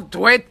involved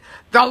with,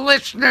 the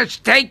listeners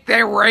take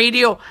their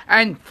radio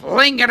and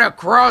fling it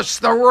across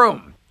the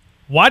room.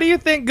 Why do you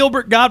think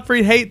Gilbert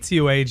Gottfried hates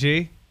you,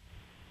 AG?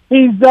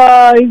 He's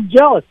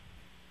jealous.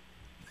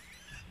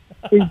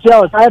 He's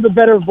jealous. I have a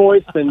better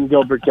voice than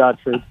Gilbert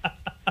Gottfried.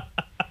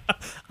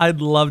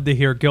 I'd love to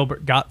hear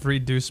Gilbert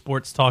Gottfried do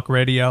sports talk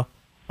radio.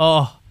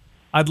 Oh,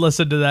 I'd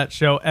listen to that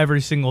show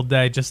every single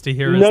day just to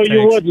hear his takes. No,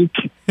 you wouldn't.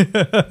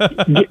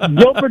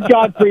 Gilbert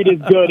Gottfried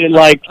is good in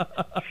like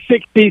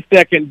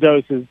 60-second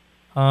doses.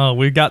 Oh,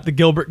 we've got the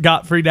Gilbert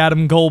Gottfried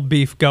Adam Gold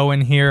beef going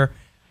here.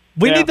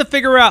 We need to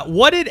figure out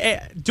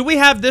do we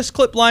have this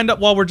clip lined up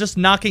while we're just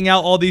knocking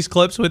out all these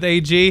clips with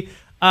AG?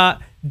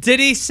 Did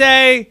he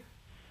say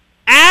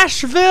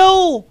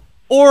Asheville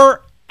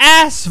or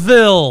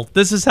Assville?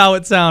 This is how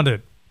it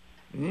sounded.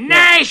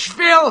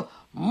 Nashville,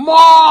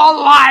 more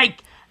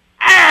like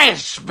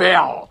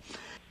Asheville.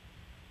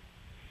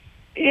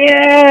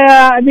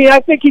 Yeah, I mean, I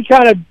think he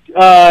kind of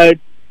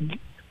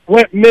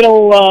went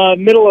middle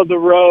of the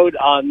road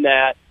on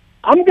that.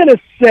 I'm going to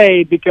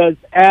say, because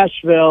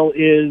Asheville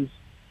is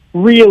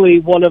really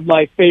one of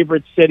my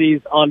favorite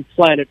cities on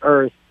planet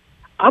Earth,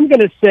 I'm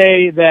going to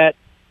say that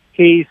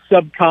he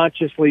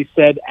subconsciously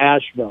said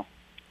Asheville.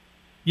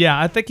 Yeah,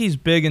 I think he's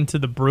big into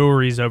the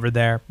breweries over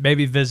there.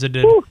 Maybe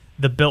visited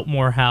the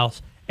Biltmore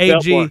House. AG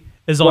Biltmore.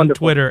 is on Wonderful.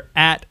 Twitter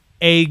at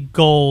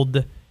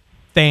 @AGoldFan.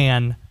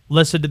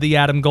 Listen to the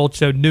Adam Gold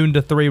Show noon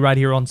to 3 right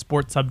here on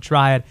Sports Hub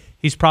Triad.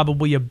 He's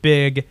probably a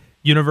big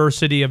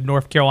University of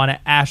North Carolina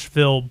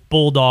Asheville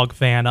Bulldog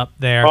fan up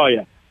there. Oh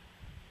yeah.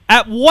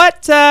 At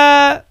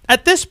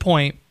this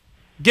point,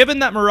 given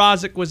that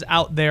Mrazek was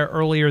out there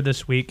earlier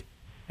this week,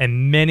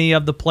 and many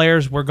of the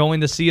players we're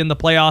going to see in the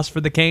playoffs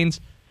for the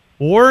Canes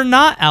were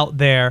not out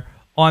there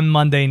on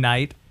Monday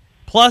night.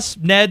 Plus,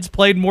 Ned's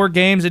played more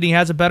games and he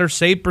has a better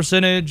save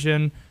percentage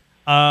and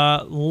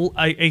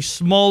a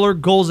smaller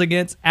goals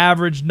against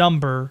average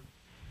number.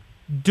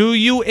 Do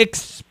you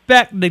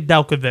expect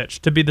Nedeljkovic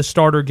to be the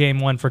starter game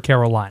one for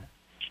Carolina?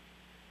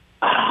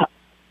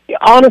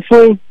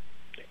 Honestly,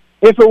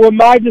 if it were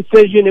my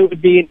decision, it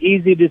would be an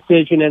easy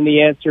decision, and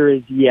the answer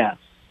is yes.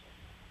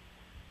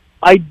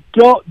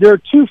 There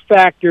are two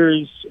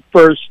factors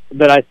first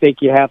that I think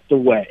you have to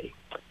weigh.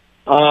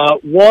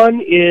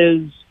 One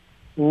is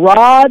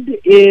Rod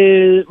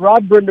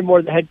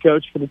Brindamore, the head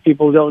coach, for the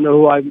people who don't know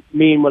who I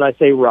mean when I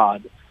say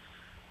Rod.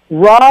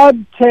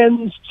 Rod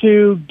tends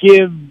to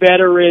give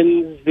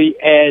veterans the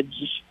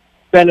edge,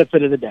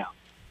 benefit of the doubt.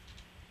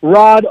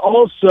 Rod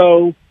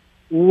also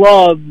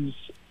loves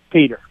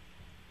Peter.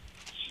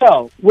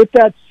 So, with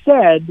that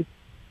said,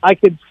 I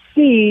could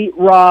see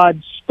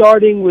Rod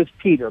starting with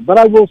Peter, but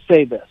I will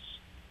say this.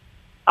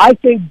 I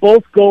think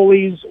both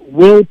goalies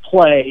will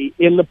play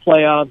in the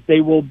playoffs.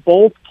 They will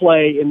both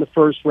play in the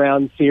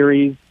first-round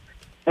series,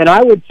 and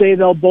I would say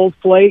they'll both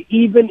play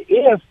even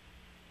if,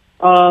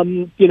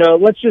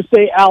 let's just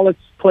say Alex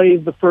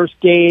plays the first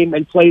game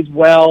and plays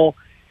well,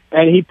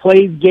 and he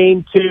plays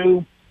game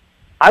 2.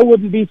 I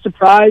wouldn't be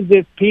surprised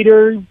if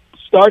Peter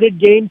started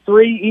game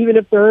 3, even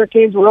if the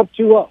Hurricanes were up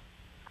 2-0.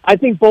 I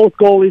think both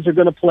goalies are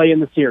going to play in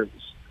the series.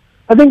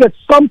 I think at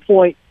some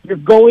point you're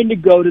going to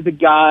go to the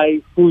guy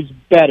who's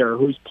better,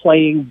 who's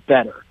playing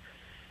better.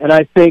 And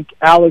I think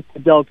Alex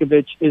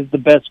Nedeljkovic is the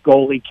best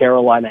goalie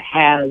Carolina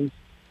has.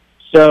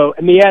 So,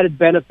 and the added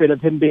benefit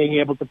of him being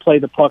able to play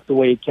the puck the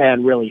way he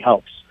can really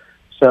helps.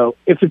 So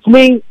if it's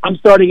me, I'm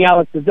starting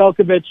Alex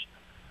Nedeljkovic.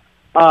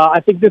 I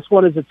think this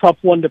one is a tough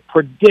one to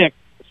predict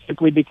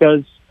simply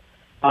because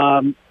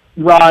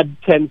Rod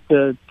tends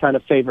to kind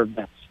of favor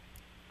vets.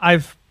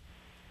 I've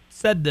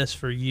said this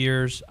for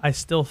years. I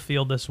still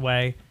feel this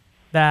way,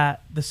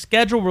 that the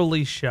schedule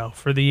release show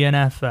for the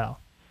NFL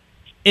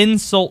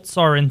insults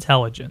our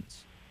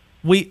intelligence.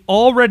 We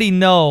already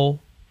know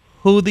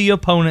who the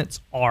opponents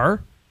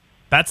are.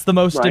 That's the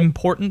most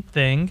important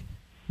thing.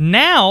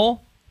 Now,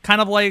 kind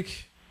of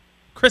like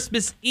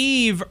Christmas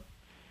Eve,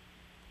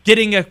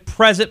 getting a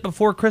present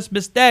before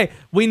Christmas Day,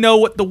 we know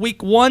what the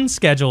week 1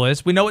 schedule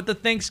is. We know what the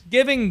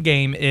Thanksgiving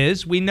game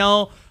is. We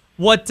know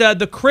what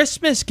the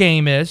Christmas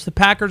game is. The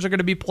Packers are going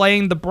to be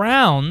playing the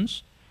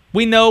Browns.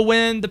 We know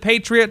when the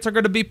Patriots are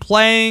going to be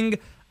playing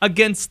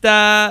against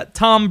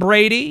Tom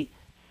Brady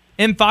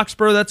in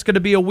Foxborough. That's going to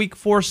be a week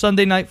 4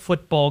 Sunday night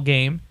football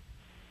game.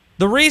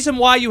 The reason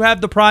why you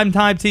have the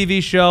primetime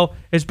TV show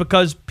is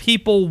because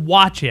people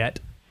watch it.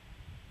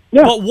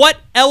 Yeah. But what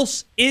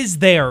else is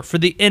there for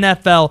the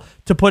NFL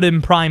to put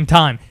in prime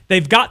time?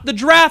 They've got the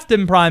draft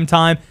in prime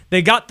time.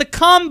 They got the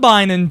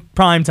combine in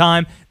prime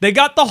time. They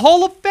got the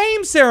Hall of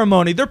Fame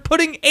ceremony. They're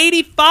putting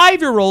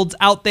 85-year-olds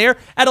out there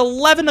at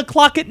 11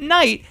 o'clock at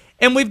night,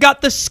 and we've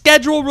got the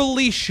schedule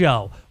release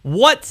show.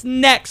 What's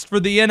next for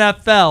the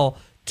NFL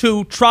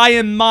to try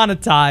and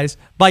monetize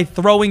by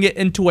throwing it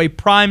into a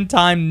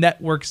primetime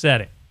network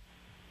setting?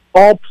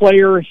 All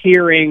player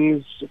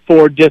hearings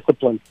for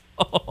discipline.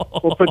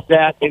 We'll put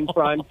that in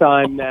prime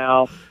time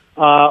now.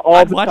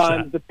 All the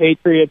times the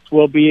Patriots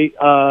will be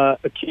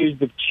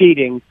accused of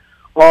cheating,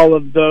 all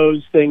of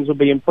those things will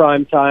be in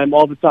prime time.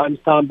 All the times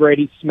Tom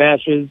Brady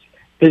smashes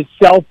his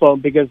cell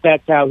phone, because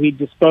that's how he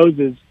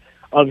disposes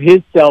of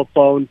his cell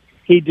phone.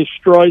 He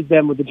destroys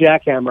them with a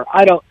jackhammer.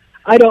 I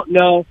don't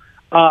know.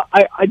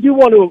 I do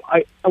want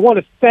to. I want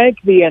to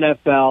thank the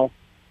NFL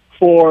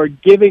for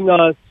giving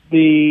us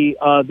the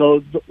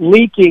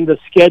leaking the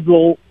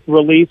schedule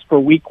release for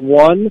week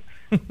 1,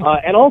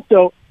 and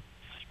also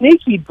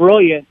sneaky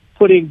brilliant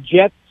putting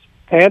Jets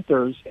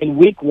Panthers in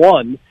week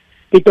 1,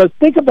 because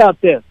think about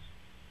this.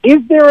 Is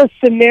there a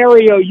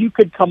scenario you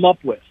could come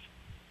up with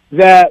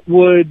that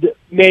would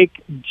make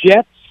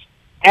Jets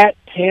at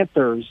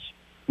Panthers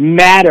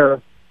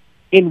matter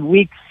in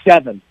week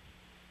 7?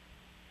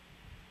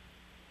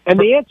 And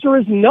the answer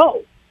is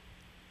no.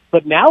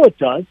 But now it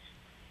does.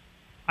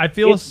 I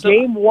feel it's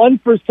game 1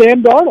 for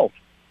Sam Darnold.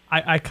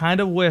 I kind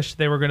of wish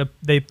they were going to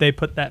they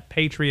put that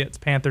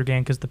Patriots-Panther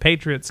game, because the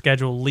Patriots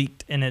schedule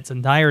leaked in its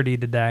entirety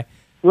today.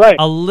 Right.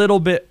 A little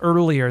bit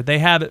earlier. They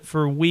have it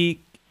for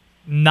week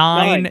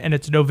 9, and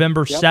it's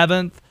November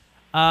 7th.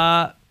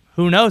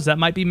 Who knows? That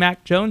might be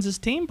Mac Jones'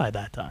 team by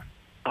that time.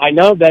 I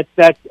know.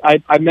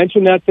 I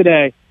mentioned that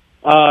today.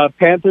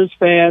 Panthers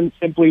fans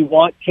simply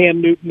want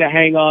Cam Newton to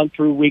hang on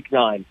through week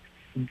 9.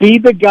 Be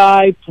the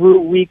guy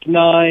through week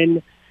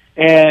 9.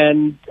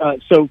 And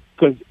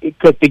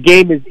because the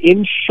game is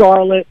in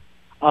Charlotte,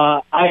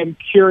 I am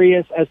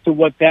curious as to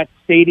what that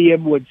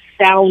stadium would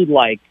sound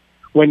like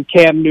when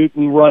Cam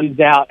Newton runs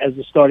out as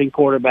the starting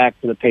quarterback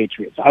for the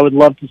Patriots. I would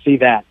love to see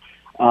that.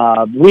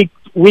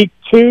 Week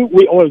 2,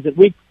 or is it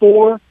week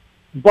 4?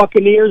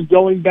 Buccaneers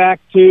going back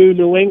to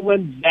New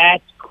England.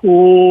 That's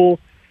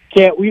cool.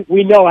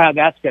 We know how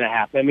that's going to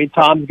happen. I mean,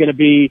 Tom's going to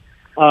be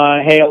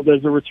hailed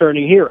as a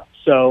returning hero.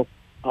 So,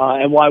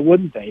 and why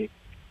wouldn't they?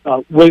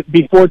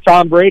 Before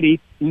Tom Brady,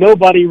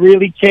 nobody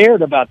really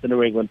cared about the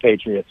New England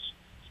Patriots.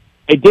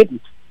 They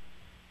didn't.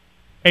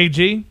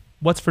 AG,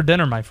 what's for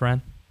dinner, my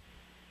friend?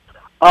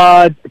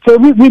 So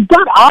we've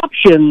got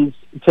options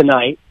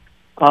tonight.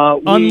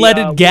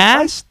 Unleaded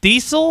gas,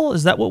 diesel.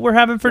 Is that what we're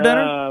having for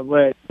dinner?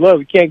 Wait, look,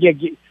 you can't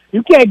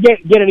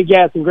get any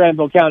gas in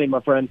Granville County,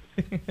 my friend.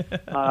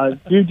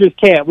 You just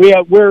can't.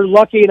 We're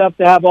lucky enough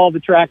to have all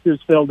the tractors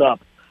filled up.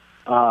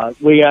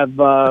 We have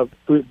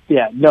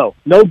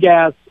no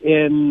gas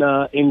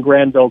in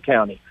Granville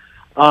County.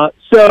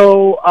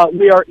 So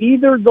we are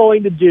either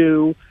going to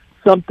do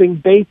something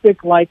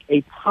basic like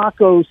a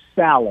taco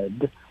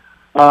salad,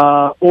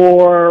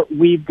 or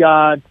we've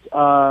got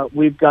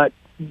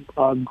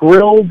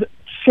grilled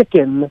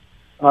chicken,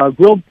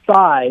 grilled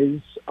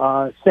thighs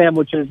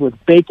sandwiches with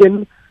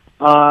bacon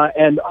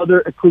and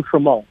other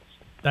accoutrements.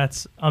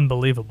 That's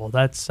unbelievable.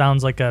 That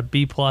sounds like a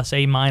B+,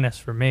 A-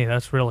 for me.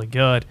 That's really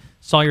good.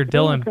 Sawyer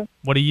Dillon, Okay.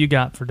 what do you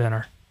got for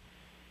dinner?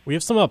 We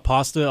have some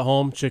pasta at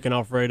home, chicken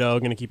Alfredo.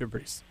 Going to keep it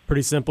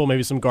pretty simple.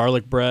 Maybe some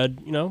garlic bread.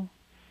 A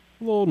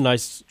little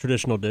nice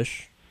traditional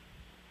dish.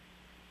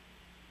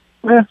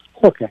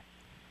 Okay.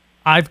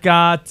 I've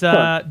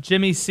got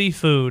Jimmy's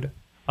Seafood.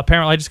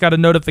 Apparently, I just got a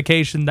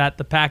notification that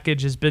the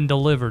package has been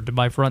delivered to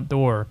my front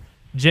door.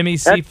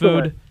 Jimmy's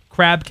Seafood, Excellent.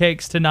 crab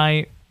cakes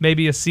tonight,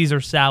 maybe a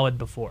Caesar salad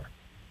before.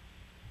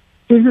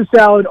 Caesar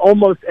salad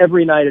almost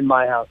every night in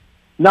my house.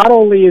 Not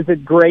only is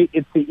it great,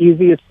 it's the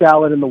easiest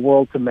salad in the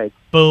world to make.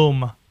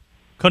 Boom.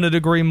 Couldn't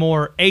agree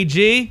more.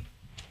 AG,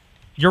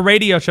 your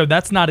radio show,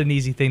 that's not an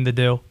easy thing to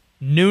do.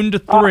 Noon to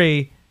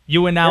 3,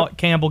 you and Alec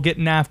Campbell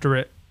getting after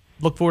it.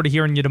 Look forward to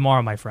hearing you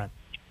tomorrow, my friend.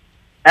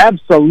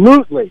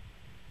 Absolutely.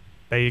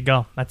 There you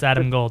go. That's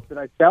Adam Gold. Did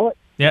I sell it?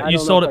 Yeah, I you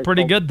don't sold know if it I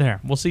pretty sold good there.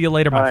 We'll see you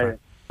later, my All right. friend.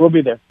 We'll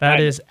be there. That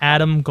is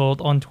Adam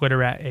Gold on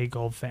Twitter at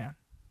 @AGoldFan.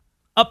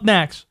 Up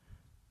next,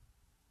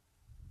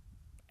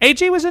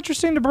 AG was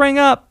interesting to bring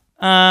up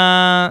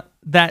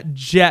that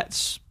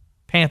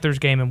Jets-Panthers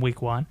game in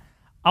Week 1.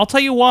 I'll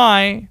tell you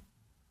why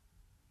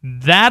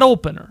that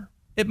opener,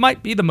 it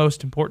might be the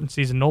most important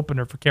season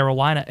opener for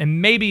Carolina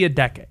in maybe a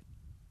decade.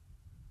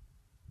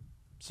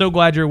 So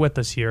glad you're with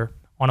us here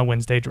on a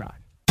Wednesday drive.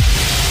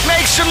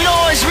 Make some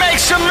noise,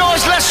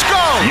 let's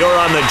go! You're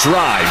on the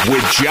drive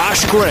with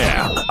Josh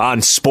Graham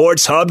on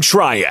Sports Hub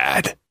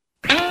Triad.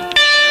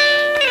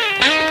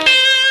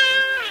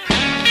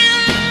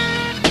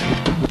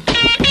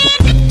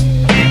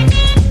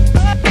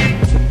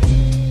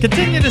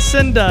 Continue to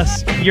send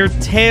us your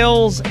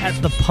tales at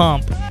the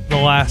pump the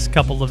last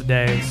couple of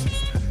days.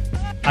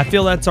 I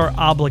feel that's our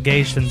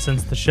obligation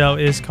since the show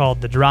is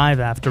called The Drive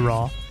after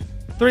all.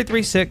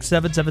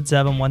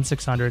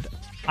 336-777-1600.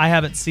 I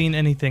haven't seen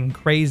anything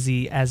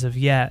crazy as of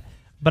yet,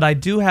 but I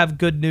do have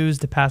good news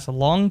to pass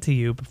along to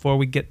you before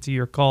we get to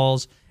your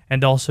calls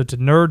and also to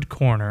Nerd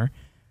Corner.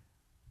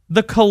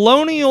 The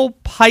Colonial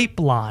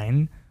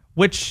Pipeline,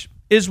 which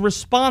is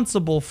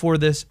responsible for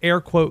this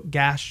air quote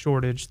gas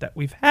shortage that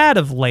we've had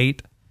of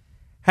late,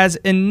 has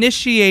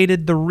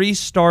initiated the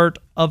restart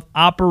of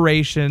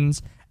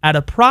operations at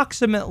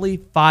approximately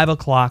 5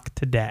 o'clock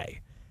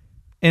today.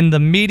 In the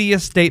media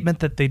statement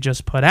that they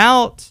just put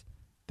out,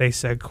 they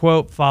said,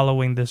 quote,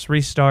 following this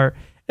restart,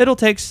 it'll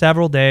take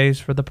several days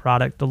for the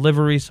product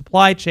delivery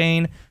supply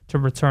chain to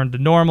return to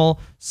normal.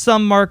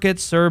 Some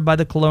markets served by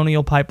the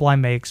Colonial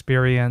Pipeline may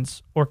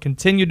experience or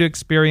continue to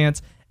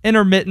experience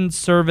intermittent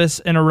service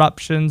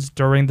interruptions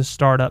during the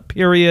startup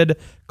period.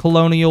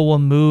 Colonial will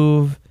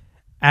move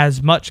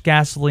as much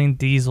gasoline,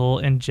 diesel,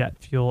 and jet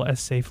fuel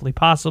as safely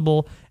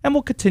possible and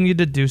will continue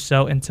to do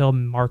so until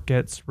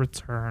markets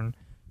return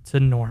to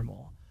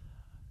normal.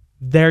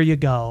 There you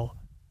go.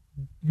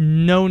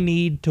 No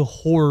need to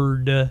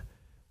hoard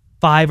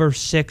 5 or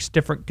 6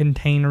 different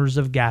containers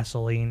of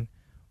gasoline.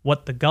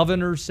 What the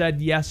governor said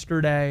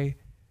yesterday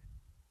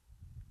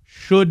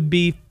should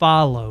be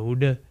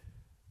followed.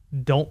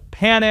 Don't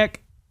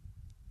panic.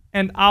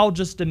 And I'll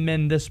just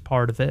amend this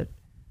part of it.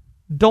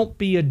 Don't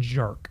be a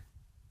jerk.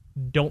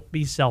 Don't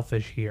be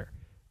selfish here.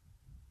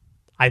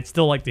 I'd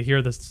still like to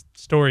hear the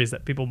stories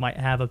that people might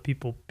have of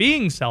people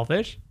being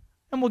selfish.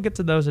 And we'll get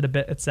to those in a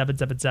bit at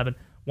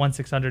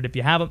 777-1600 if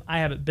you have them. I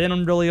haven't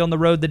been really on the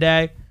road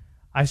today.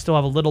 I still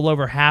have a little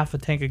over half a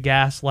tank of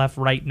gas left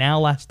right now,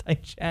 last I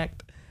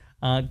checked.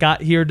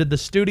 Got here to the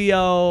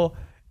studio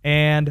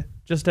and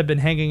just have been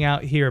hanging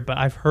out here. But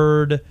I've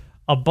heard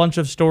a bunch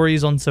of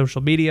stories on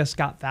social media.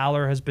 Scott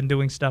Fowler has been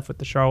doing stuff with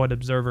the Charlotte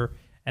Observer,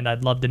 and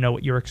I'd love to know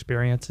what your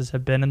experiences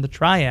have been in the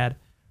Triad.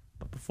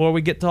 But before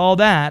we get to all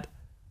that,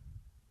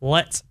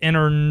 let's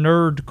enter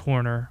Nerd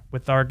Corner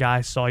with our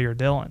guy Sawyer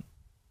Dillon.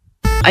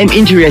 I'm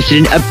interested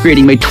in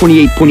upgrading my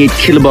 28.8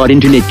 kilobaud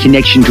internet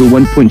connection to a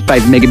 1.5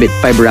 megabit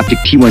fiber optic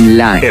T1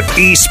 line. If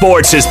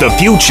esports is the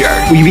future,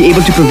 Will you be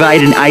able to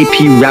provide an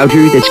IP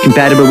router that's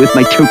compatible with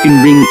my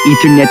Token Ring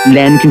Ethernet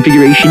LAN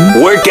configuration?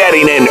 we're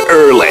getting in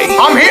early.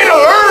 I'm here to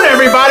learn,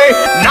 everybody,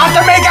 not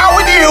to make out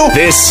with you!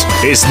 This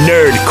is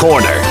Nerd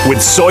Corner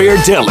with Sawyer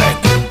Dillon.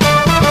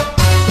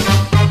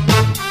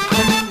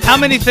 How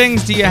many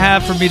things do you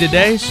have for me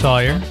today,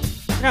 Sawyer?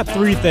 I got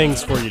 3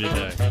 things for you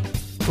today.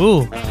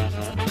 Ooh,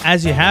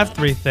 as you have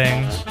 3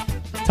 things,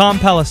 Tom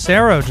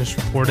Pelissero just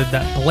reported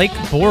that Blake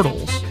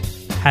Bortles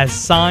has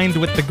signed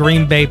with the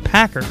Green Bay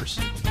Packers.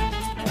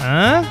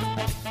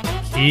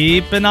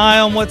 Keep an eye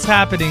on what's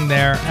happening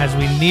there as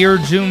we near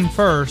June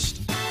 1st.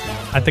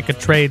 I think a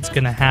trade's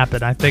going to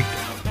happen. I think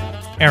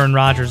Aaron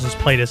Rodgers has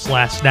played his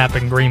last snap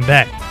in Green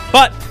Bay.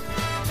 But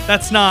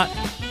that's not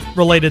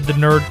related to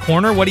Nerd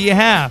Corner. What do you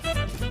have?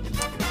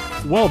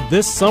 Well,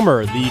 this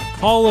summer, the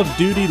Call of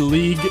Duty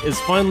League is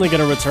finally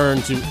going to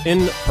return to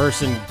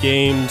in-person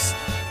games.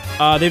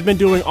 They've been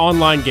doing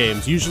online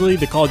games. Usually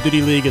the Call of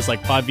Duty League is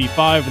like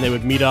 5v5, and they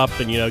would meet up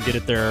and, get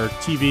at their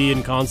TV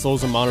and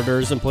consoles and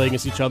monitors and play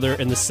against each other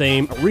in the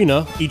same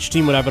arena. Each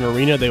team would have an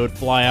arena. They would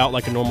fly out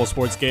like a normal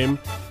sports game.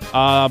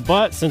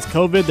 But since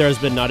COVID, there has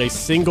been not a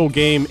single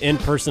game in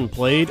person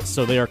played,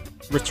 so they are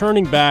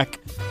returning back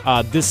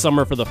this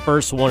summer for the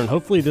first one, and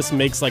hopefully this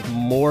makes like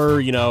more,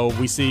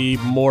 we see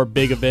more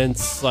big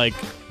events like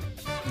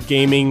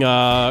gaming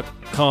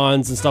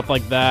cons and stuff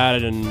like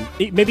that, and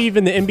maybe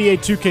even the NBA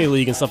 2K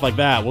League and stuff like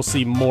that. We'll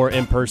see more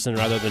in person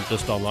rather than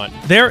just online.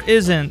 There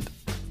isn't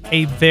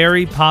a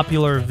very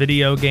popular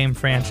video game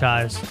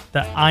franchise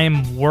that I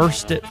am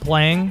worst at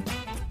playing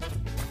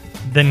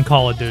than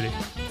Call of Duty.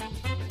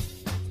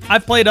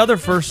 I've played other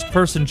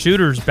first-person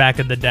shooters back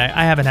in the day.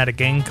 I haven't had a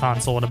game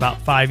console in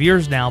about 5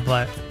 years now,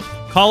 but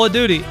Call of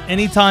Duty,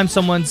 anytime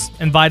someone's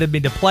invited me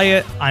to play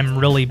it, I'm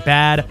really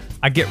bad.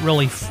 I get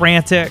really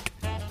frantic,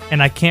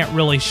 and I can't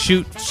really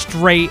shoot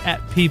straight at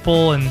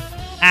people and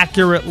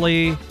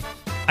accurately.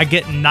 I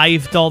get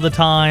knifed all the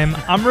time.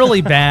 I'm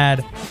really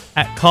bad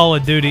at Call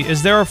of Duty.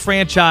 Is there a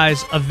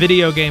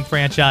video game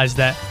franchise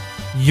that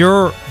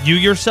you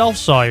yourself,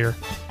 Sawyer,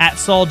 at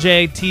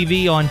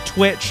SaulJTV on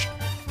Twitch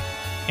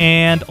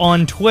and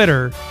on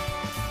Twitter,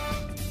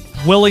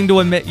 willing to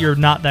admit you're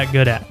not that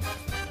good at?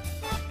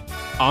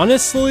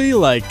 Honestly,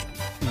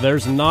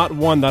 there's not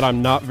one that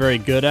I'm not very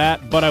good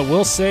at, but I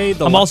will say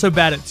I'm also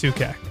bad at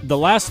 2K. The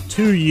last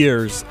 2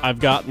 years, I've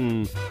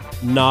gotten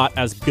not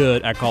as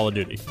good at Call of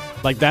Duty.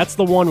 That's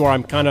the one where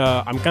I'm kind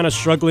of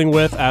struggling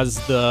with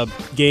as the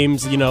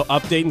games,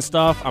 update and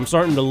stuff. I'm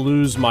starting to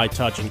lose my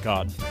touch in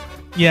COD.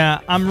 Yeah,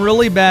 I'm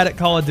really bad at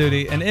Call of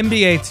Duty, and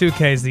NBA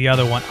 2K is the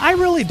other one. I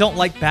really don't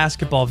like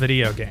basketball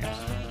video games.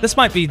 This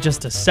might be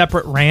just a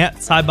separate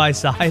rant, side by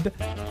side.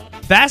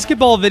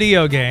 Basketball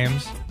video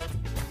games,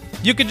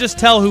 you could just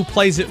tell who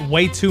plays it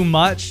way too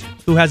much,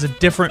 who has a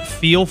different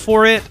feel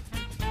for it,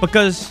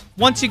 because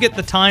once you get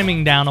the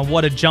timing down on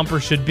what a jumper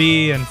should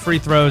be and free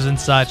throws and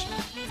such,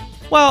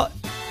 well,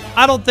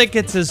 I don't think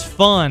it's as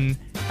fun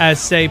as,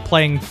 say,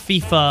 playing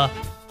FIFA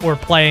or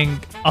playing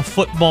a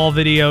football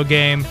video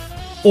game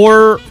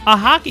or a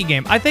hockey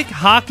game. I think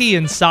hockey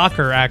and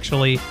soccer,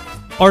 actually,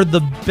 are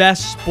the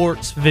best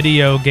sports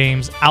video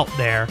games out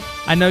there.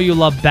 I know you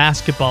love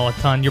basketball a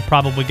ton. You're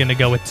probably going to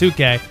go with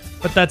 2K,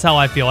 but that's how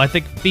I feel. I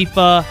think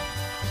FIFA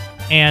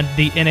and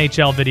the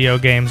NHL video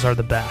games are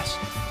the best.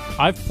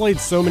 I've played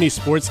so many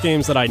sports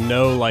games that I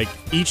know,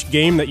 each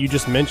game that you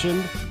just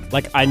mentioned,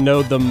 I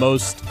know the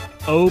most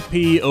OP,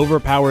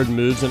 overpowered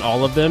moves in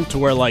all of them, to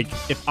where,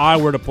 if I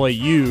were to play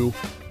you,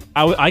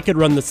 I could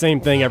run the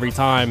same thing every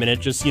time, and it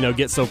just,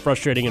 gets so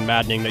frustrating and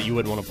maddening that you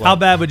wouldn't want to play. How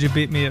bad would you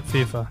beat me at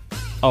FIFA?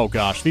 Oh,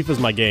 gosh. FIFA's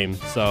my game,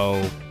 so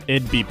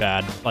it'd be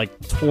bad.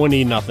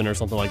 20-0 or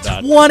something like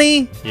that.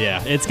 20?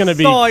 Yeah, it's going to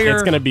be Sawyer.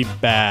 It's going to be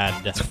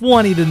bad.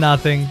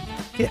 20-0.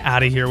 Get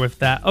out of here with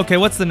that. Okay,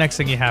 what's the next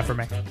thing you have for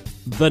me?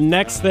 The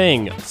next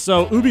thing.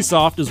 So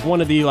Ubisoft is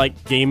one of the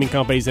gaming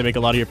companies that make a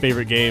lot of your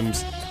favorite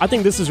games. I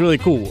think this is really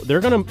cool. They're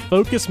going to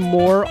focus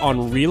more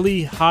on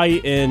really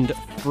high-end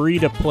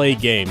free-to-play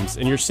games.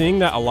 And you're seeing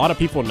that a lot of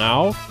people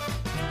now,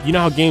 you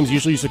know how games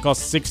usually used to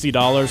cost $60,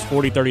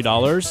 $40,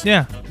 $30?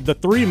 Yeah. The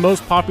 3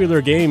 most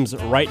popular games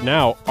right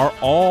now are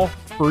all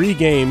free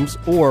games,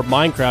 or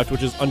Minecraft,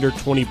 which is under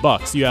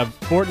 $20. You have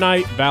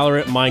Fortnite,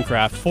 Valorant,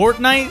 Minecraft.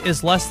 Fortnite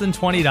is less than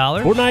 $20?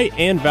 Fortnite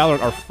and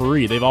Valorant are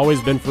free. They've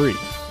always been free.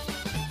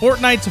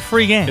 Fortnite's a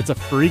free game. It's a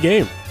free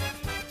game.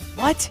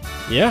 What?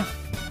 Yeah.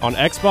 On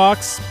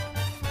Xbox,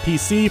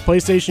 PC,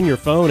 PlayStation, your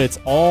phone, it's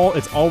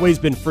always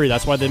been free.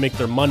 That's why they make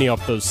their money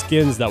off those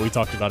skins that we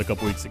talked about a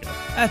couple weeks ago.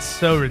 That's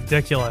so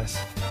ridiculous.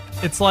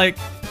 It's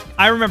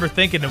I remember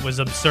thinking it was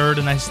absurd,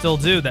 and I still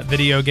do, that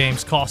video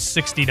games cost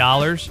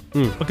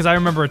 $60. Because I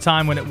remember a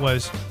time when it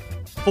was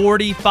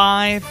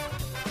 $45,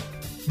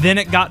 then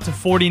it got to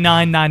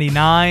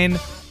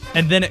 $49.99,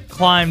 and then it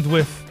climbed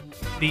with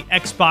the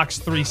Xbox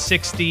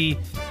 360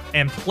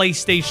 and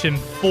PlayStation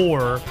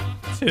 4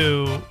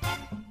 to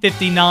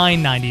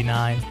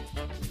 $59.99.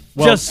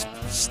 Well, just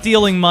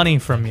stealing money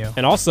from you.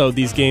 And also,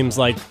 these games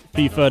like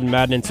FIFA and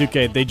Madden and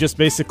 2K, they just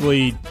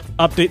basically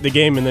update the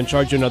game and then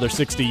charge you another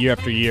 $60 year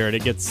after year, and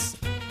it gets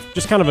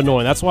just kind of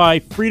annoying. That's why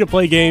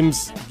free-to-play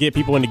games get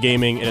people into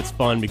gaming, and it's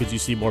fun because you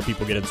see more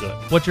people get into it.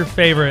 What's your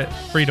favorite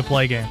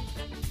free-to-play game?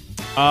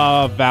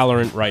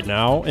 Valorant right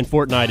now, and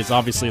Fortnite is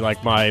obviously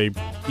my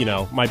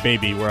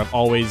baby, where I've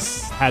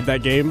always had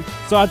that game.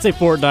 So I'd say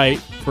Fortnite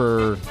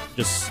for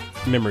just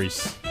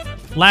memories.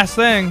 Last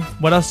thing,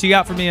 what else you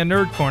got for me in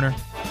Nerd Corner?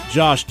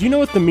 Josh, do you know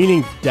what the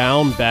meaning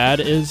down bad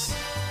is?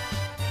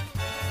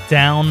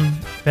 Down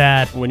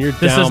bad. When you're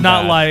This down is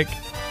not bad. like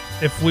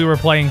if we were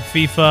playing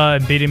FIFA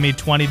and beating me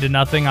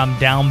 20-0, I'm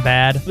down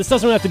bad. This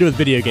doesn't have to do with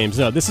video games,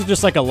 no. This is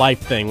just like a life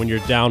thing when you're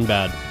down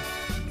bad.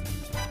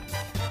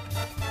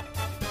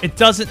 It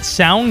doesn't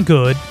sound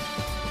good.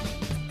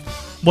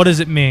 What does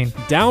it mean?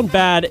 Down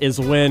bad is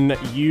when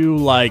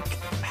you,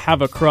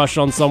 have a crush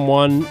on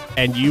someone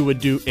and you would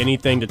do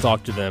anything to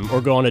talk to them or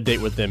go on a date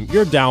with them.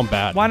 You're down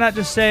bad. Why not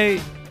just say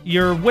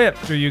you're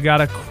whipped or you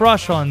got a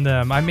crush on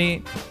them. I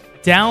mean,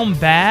 down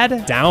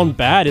bad? Down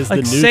bad is the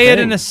new thing. Say it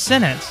in a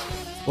sentence.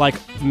 Like,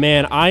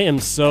 man, I am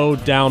so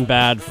down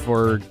bad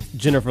for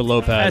Jennifer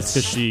Lopez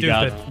because she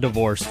got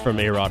divorced from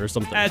A-Rod or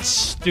something. That's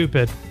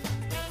stupid.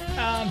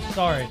 I'm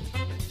sorry.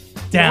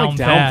 Down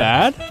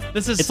bad?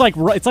 This is. It's like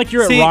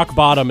you're at rock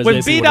bottom. Is when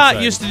basically B-Dot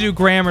what it's used to do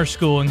grammar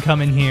school and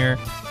come in here,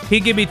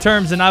 he'd give me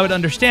terms and I would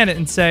understand it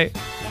and say,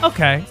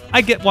 okay,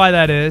 I get why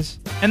that is.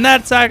 And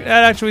that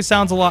actually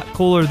sounds a lot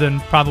cooler than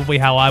probably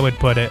how I would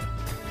put it.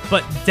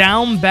 But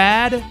down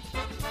bad?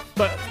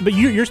 But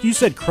you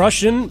said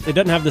crushing. It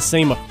doesn't have the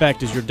same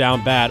effect as you're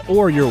down bad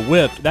or you're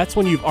whipped. That's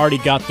when you've already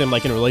got them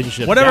like in a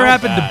relationship. Whatever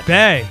happened to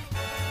Bay?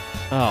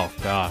 Oh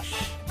gosh,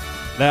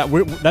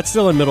 that's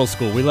still in middle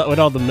school. We let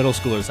all the middle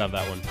schoolers have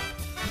that one.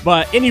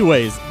 But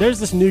anyways, there's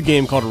this new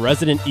game called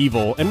Resident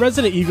Evil, and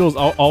Resident Evil's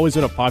always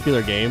been a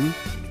popular game.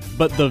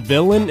 But the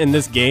villain in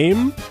this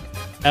game,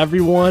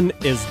 everyone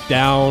is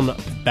down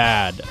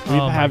bad. We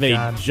have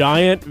a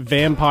giant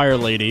vampire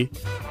lady.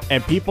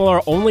 And people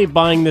are only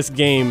buying this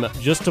game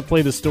just to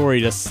play the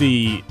story to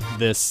see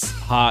this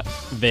hot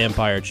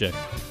vampire chick.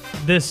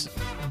 This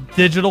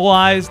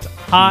digitalized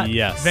hot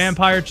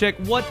vampire chick?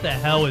 What the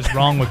hell is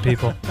wrong with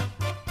people?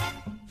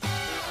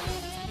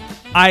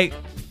 I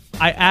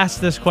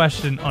ask this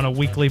question on a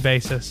weekly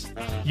basis,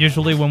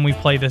 usually when we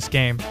play this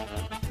game.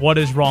 What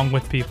is wrong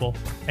with people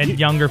and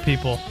younger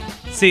people?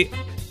 See,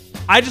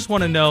 I just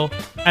want to know,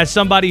 as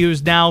somebody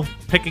who's now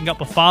picking up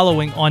a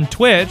following on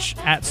Twitch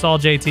at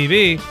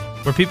SaulJTV,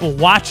 where people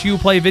watch you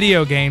play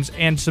video games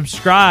and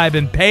subscribe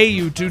and pay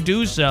you to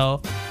do so,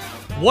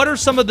 what are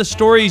some of the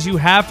stories you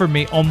have for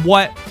me on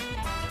what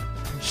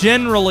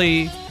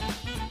generally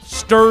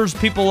stirs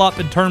people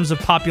up in terms of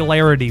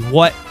popularity?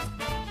 What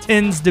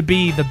tends to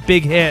be the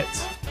big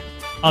hits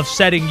of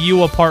setting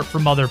you apart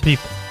from other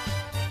people?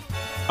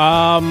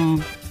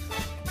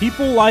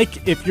 People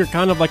like if you're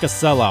kind of like a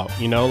sellout,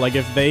 you know? Like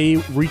if they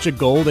reach a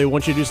goal, they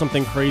want you to do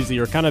something crazy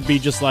or kind of be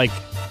just like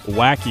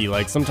wacky.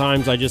 Like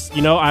sometimes I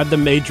had the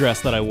maid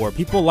dress that I wore.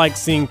 People like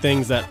seeing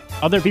things that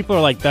other people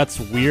are like, that's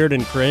weird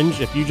and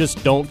cringe. If you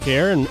just don't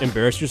care and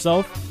embarrass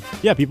yourself,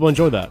 yeah, people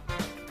enjoy that.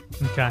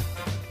 Okay.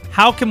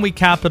 How can we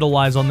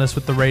capitalize on this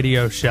with the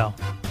radio show?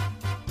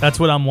 That's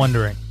what I'm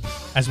wondering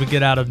as we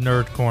get out of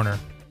Nerd Corner.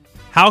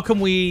 How can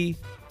we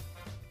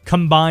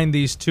combine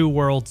these two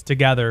worlds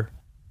together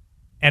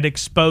and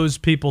expose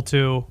people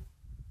to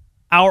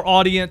our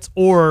audience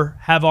or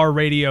have our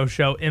radio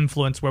show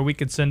influence where we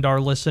could send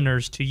our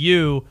listeners to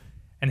you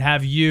and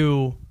have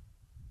you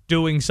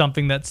doing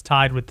something that's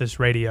tied with this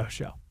radio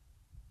show?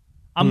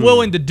 I'm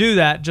willing to do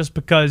that just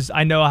because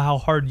I know how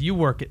hard you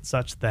work at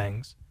such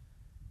things.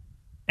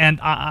 And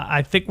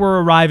I think we're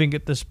arriving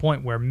at this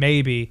point where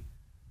maybe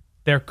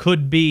there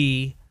could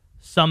be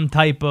some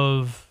type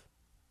of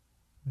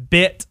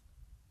bit,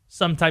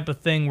 some type of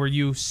thing where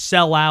you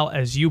sell out,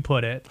 as you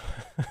put it,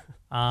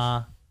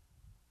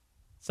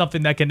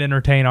 something that can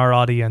entertain our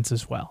audience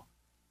as well.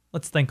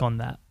 Let's think on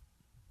that.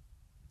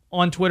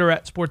 On Twitter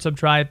at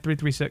SportsHubTriad,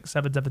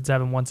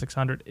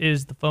 336-777-1600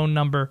 is the phone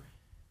number.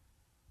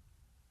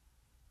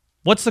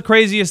 What's the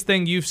craziest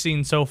thing you've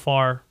seen so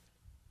far?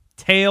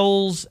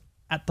 Tails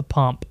at the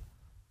pump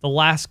the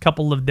last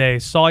couple of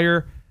days.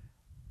 Sawyer,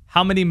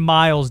 how many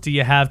miles do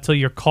you have till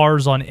your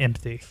car's on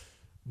empty?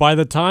 By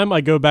the time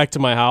I go back to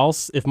my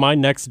house, if my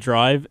next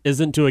drive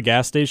isn't to a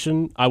gas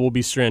station, I will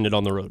be stranded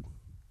on the road.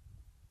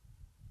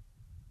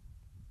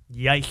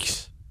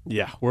 Yikes.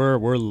 Yeah, we're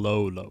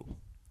low.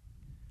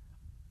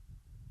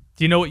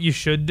 Do you know what you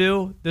should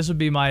do? This would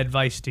be my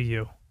advice to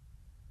you.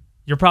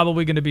 You're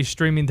probably going to be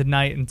streaming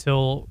tonight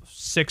until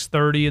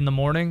 6:30 in the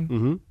morning.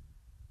 Mm-hmm.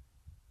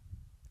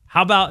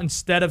 How about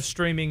instead of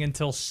streaming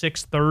until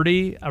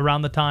 6:30,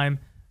 around the time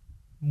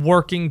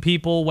working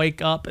people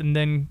wake up and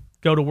then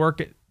go to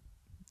work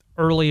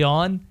early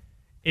on,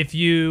 if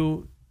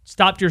you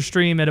stopped your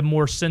stream at a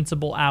more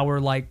sensible hour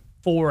like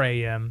 4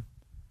 a.m.,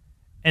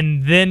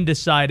 and then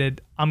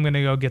decided, I'm going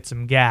to go get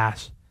some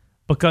gas.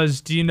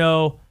 Because, do you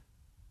know,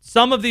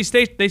 some of these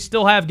stations, they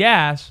still have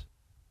gas,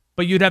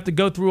 but you'd have to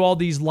go through all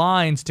these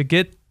lines to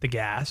get the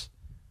gas.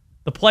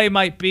 The play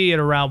might be at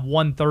around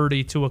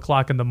 1:30, 2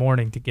 o'clock in the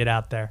morning to get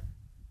out there.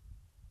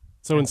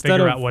 So instead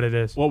figure of out what it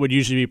is. What would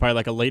usually be probably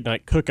like a late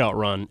night cookout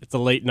run, it's a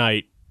late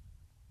night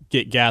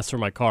get gas for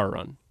my car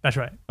run. That's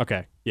right.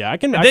 Okay. Yeah, I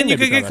can. And then you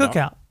could get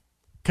cookout.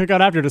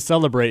 Cookout after to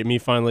celebrate me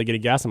finally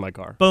getting gas in my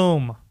car.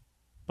 Boom.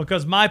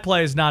 Because my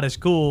play is not as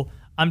cool,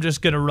 I'm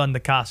just going to run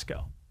the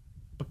Costco.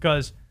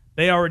 Because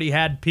they already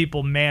had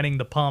people manning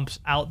the pumps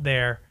out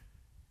there.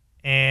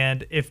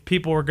 And if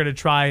people were going to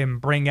try and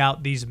bring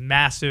out these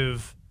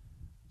massive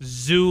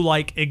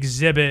zoo-like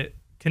exhibit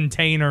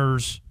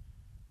containers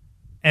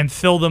and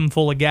fill them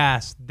full of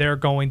gas, they're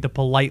going to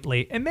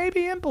politely and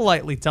maybe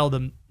impolitely tell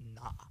them,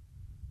 nah,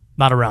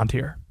 not around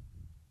here.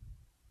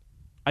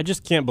 I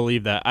just can't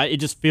believe that. It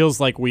just feels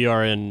like we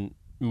are in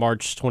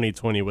March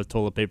 2020 with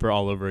toilet paper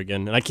all over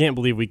again. And I can't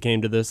believe we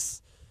came to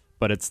this,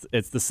 but it's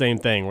the same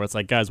thing where it's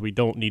like, guys, we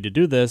don't need to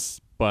do this,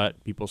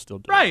 but people still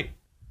do. Right.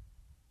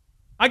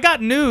 I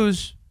got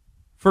news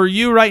for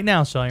you right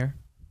now, Sawyer.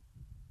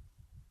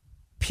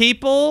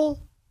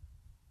 People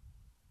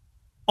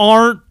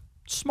aren't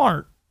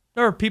smart.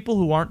 There are people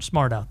who aren't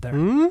smart out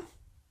there.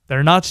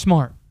 They're not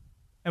smart.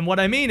 And what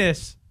I mean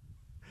is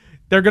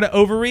they're going to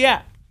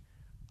overreact.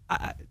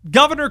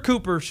 Governor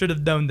Cooper should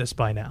have known this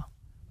by now.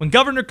 When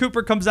Governor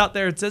Cooper comes out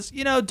there and says,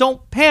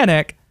 don't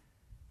panic,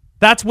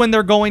 that's when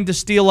they're going to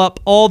steal up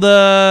all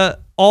the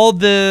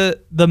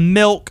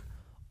milk,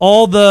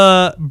 all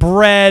the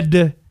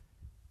bread.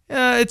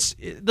 It's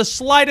the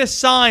slightest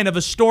sign of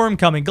a storm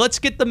coming. Let's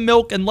get the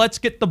milk and let's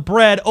get the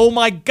bread. Oh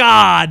my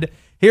God,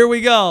 here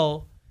we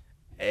go.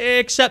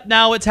 Except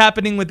now it's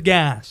happening with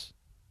gas.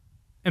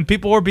 And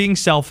people are being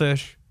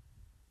selfish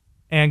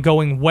and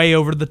going way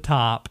over the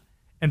top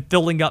and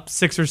filling up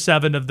 6 or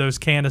 7 of those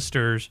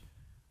canisters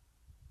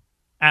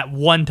at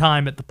one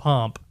time at the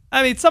pump.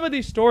 I mean, some of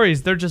these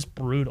stories, they're just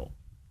brutal.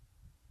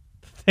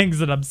 Things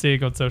that I'm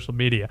seeing on social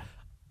media.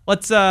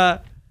 Let's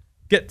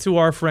get to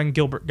our friend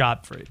Gilbert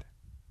Gottfried.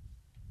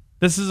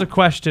 This is a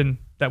question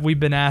that we've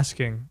been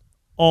asking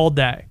all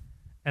day,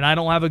 and I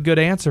don't have a good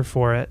answer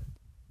for it.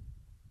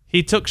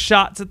 He took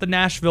shots at the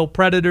Nashville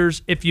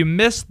Predators. If you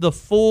missed the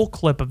full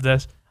clip of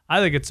this, I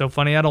think it's so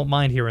funny. I don't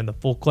mind hearing the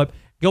full clip.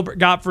 Gilbert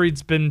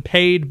Gottfried's been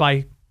paid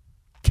by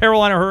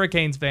Carolina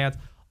Hurricanes fans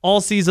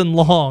all season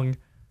long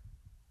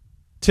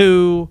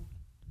to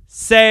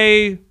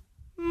say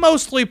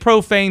mostly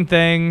profane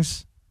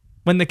things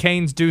when the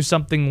Canes do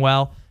something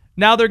well.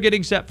 Now they're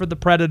getting set for the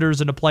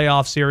Predators in a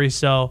playoff series,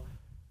 so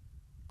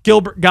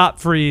Gilbert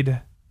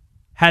Gottfried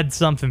had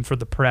something for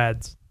the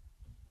Preds.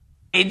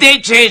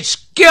 This is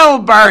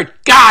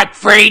Gilbert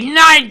Gottfried, and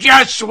I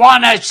just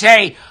want to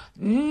say,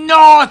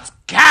 North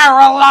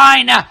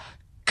Carolina,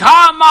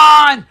 come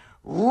on,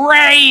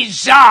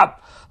 raise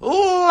up.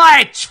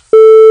 Let's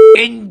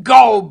f***ing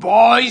go,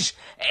 boys.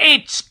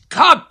 It's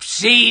cup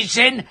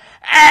season,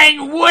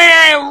 and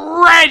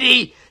we're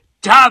ready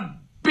to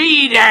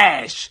beat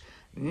ass.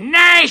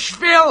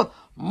 Nashville,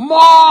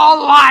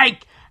 more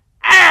like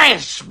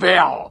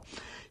Asheville.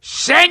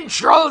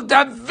 Central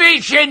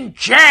Division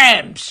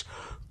champs,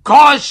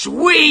 'cause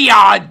we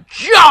are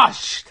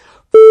just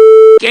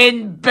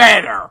f***ing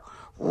better.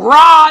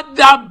 Rod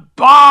the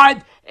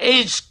Bod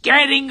is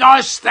getting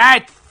us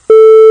that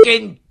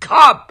f***ing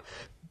cup,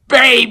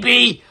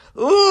 baby.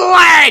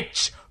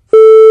 Let's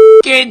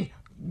f***ing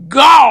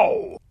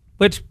go.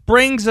 Which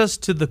brings us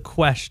to the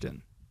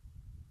question.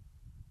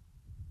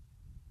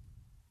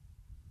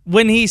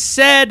 When he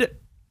said,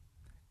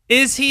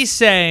 is he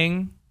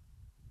saying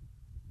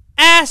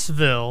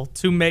Asheville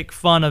to make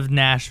fun of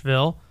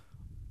Nashville,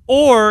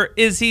 or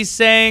is he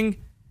saying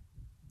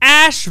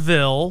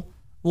Asheville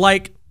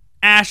like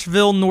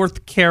Asheville,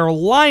 North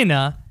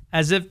Carolina,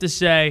 as if to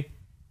say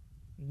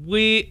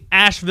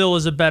Asheville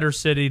is a better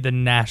city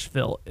than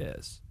Nashville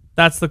is?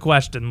 That's the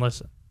question.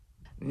 Listen.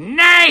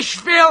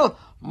 Nashville,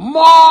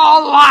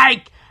 more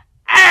like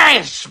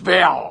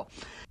Asheville.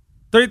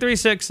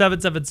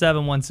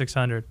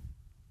 336-777-1600.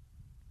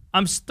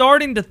 I'm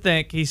starting to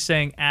think he's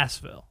saying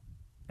Asheville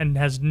and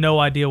has no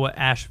idea what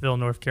Asheville,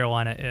 North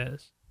Carolina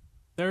is.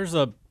 There's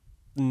a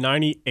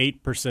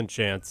 98%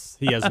 chance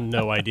he has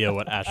no idea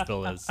what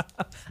Asheville is.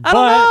 I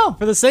don't know.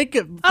 For the sake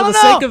of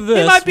this,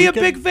 he might be a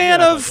big fan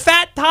of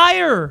Fat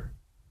Tire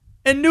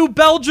and New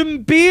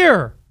Belgium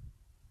beer.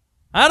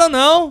 I don't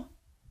know.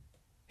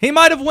 He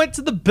might have went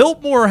to the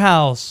Biltmore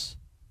House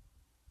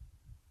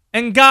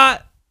and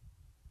got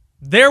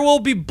There Will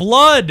Be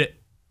Blood,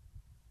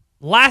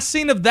 last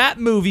scene of that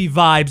movie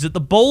vibes at the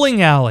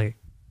bowling alley.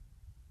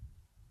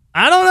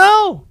 I don't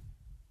know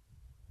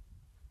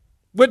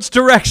which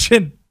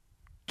direction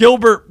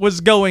Gilbert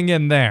was going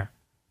in there.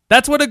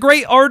 That's what a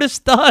great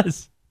artist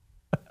does.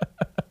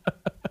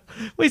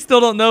 We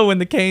still don't know when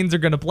the Canes are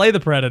going to play the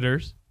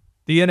Predators.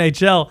 The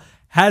NHL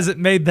hasn't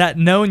made that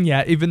known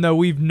yet, even though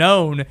we've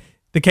known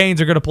the Canes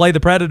are going to play the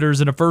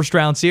Predators in a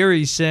first-round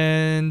series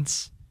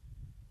since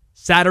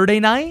Saturday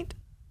night.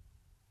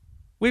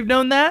 We've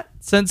known that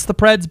since the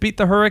Preds beat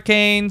the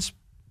Hurricanes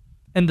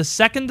in the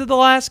second to the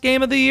last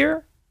game of the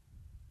year.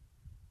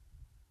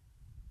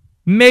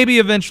 Maybe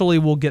eventually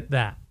we'll get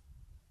that.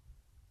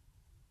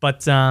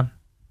 But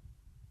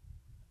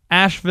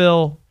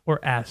Asheville or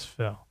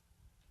Asheville,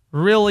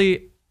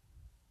 really,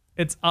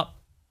 it's up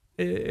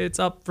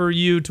for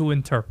you to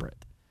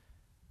interpret.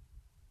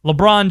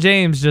 LeBron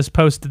James just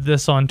posted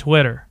this on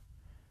Twitter.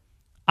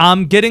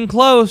 I'm getting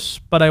close,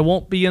 but I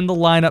won't be in the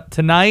lineup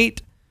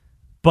tonight.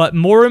 But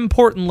more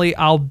importantly,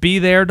 I'll be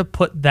there to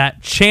put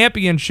that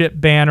championship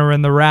banner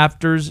in the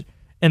rafters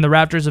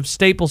of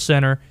Staples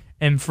Center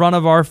in front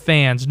of our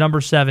fans.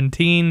 Number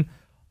 17,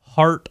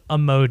 heart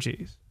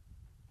emojis.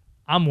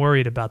 I'm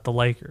worried about the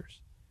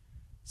Lakers.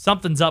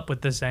 Something's up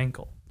with this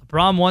ankle.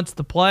 LeBron wants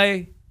to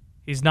play.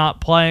 He's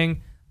not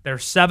playing. They're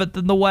 7th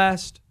in the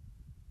West.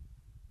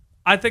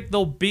 I think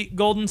they'll beat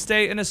Golden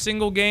State in a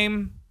single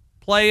game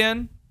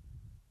play-in.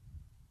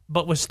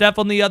 But with Steph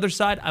on the other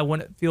side, I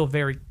wouldn't feel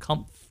very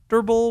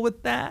comfortable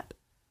with that,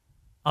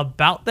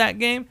 about that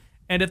game.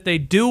 And if they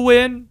do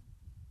win,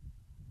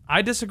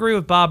 I disagree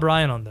with Bob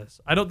Ryan on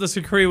this. I don't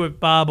disagree with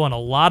Bob on a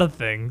lot of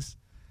things,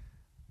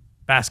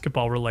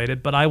 basketball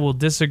related, but I will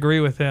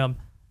disagree with him.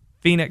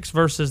 Phoenix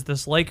versus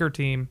this Laker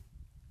team.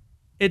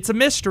 It's a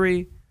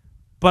mystery,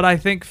 but I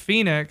think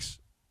Phoenix,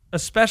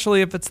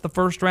 especially if it's the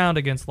first round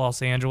against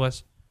Los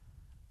Angeles,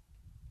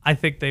 I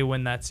think they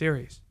win that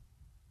series.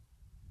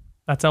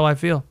 That's how I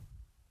feel.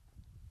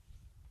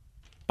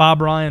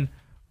 Bob Ryan,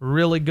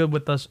 really good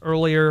with us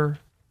earlier.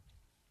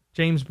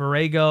 James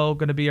Borrego,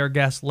 going to be our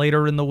guest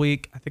later in the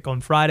week, I think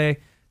on Friday,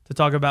 to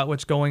talk about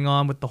what's going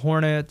on with the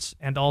Hornets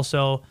and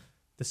also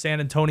the San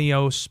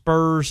Antonio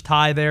Spurs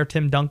tie there.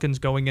 Tim Duncan's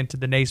going into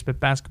the Naismith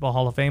Basketball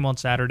Hall of Fame on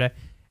Saturday.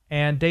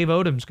 And Dave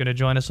Odom's going to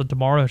join us on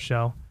tomorrow's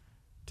show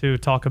to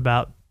talk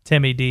about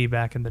Timmy D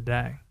back in the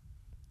day.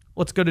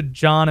 Let's go to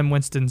John in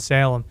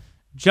Winston-Salem.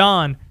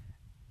 John,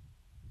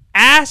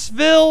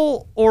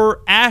 Asheville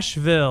or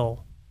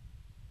Asheville?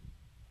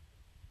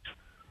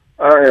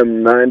 I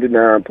am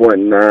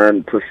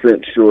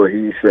 99.9% sure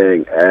he's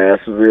saying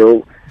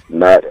Asheville,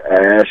 not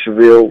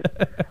Asheville.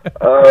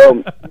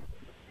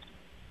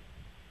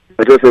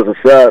 Just as a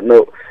side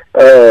note,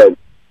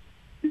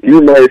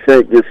 you may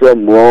think there's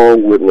something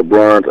wrong with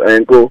LeBron's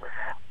ankle.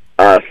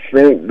 I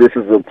think this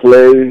is a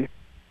play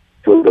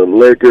for the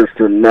Lakers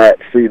to not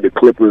see the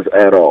Clippers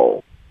at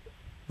all.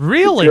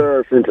 Really?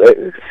 Because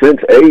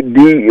since AD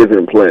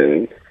isn't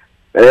playing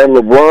and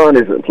LeBron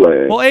isn't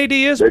playing. Well, AD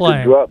is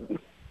playing.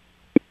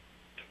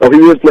 Oh, he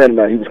is playing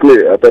tonight. He was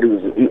clear. I thought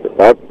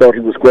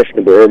he was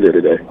questionable earlier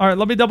today. All right,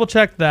 let me double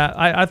check that.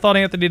 I thought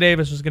Anthony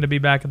Davis was going to be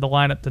back in the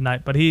lineup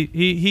tonight, but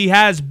he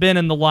has been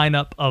in the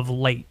lineup of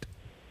late.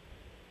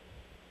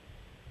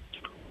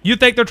 You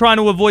think they're trying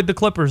to avoid the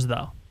Clippers,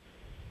 though?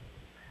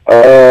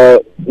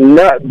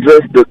 Not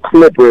just the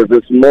Clippers.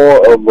 It's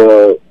more of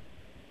a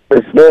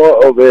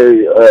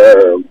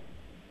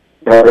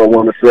how do I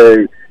want to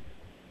say,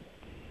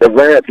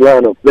 advanced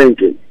line of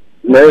thinking.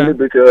 Mainly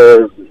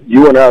because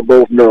you and I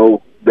both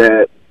know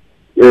that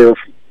if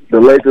the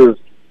Lakers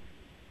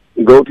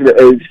go to the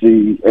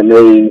HC and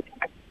they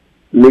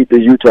meet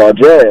the Utah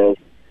Jazz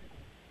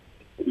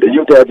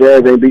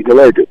ain't beat the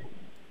Lakers.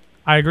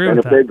 I agree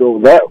with that. If they go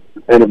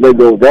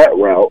that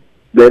route,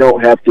 they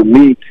don't have to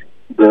meet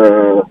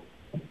the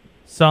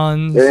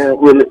Suns,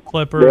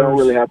 Clippers. They don't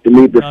really have to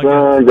meet the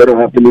Suns. They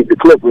don't have to meet the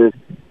Clippers,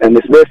 and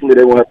especially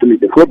they won't have to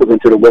meet the Clippers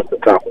until the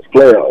Western Conference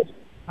playoffs.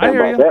 And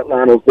by that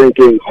line of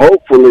thinking,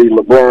 hopefully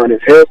LeBron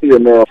is healthy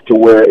enough to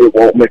where it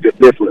won't make a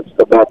difference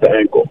about the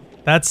ankle.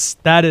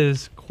 That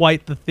is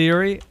quite the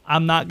theory.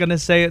 I'm not going to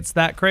say it's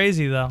that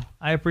crazy, though.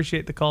 I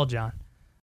appreciate the call, John.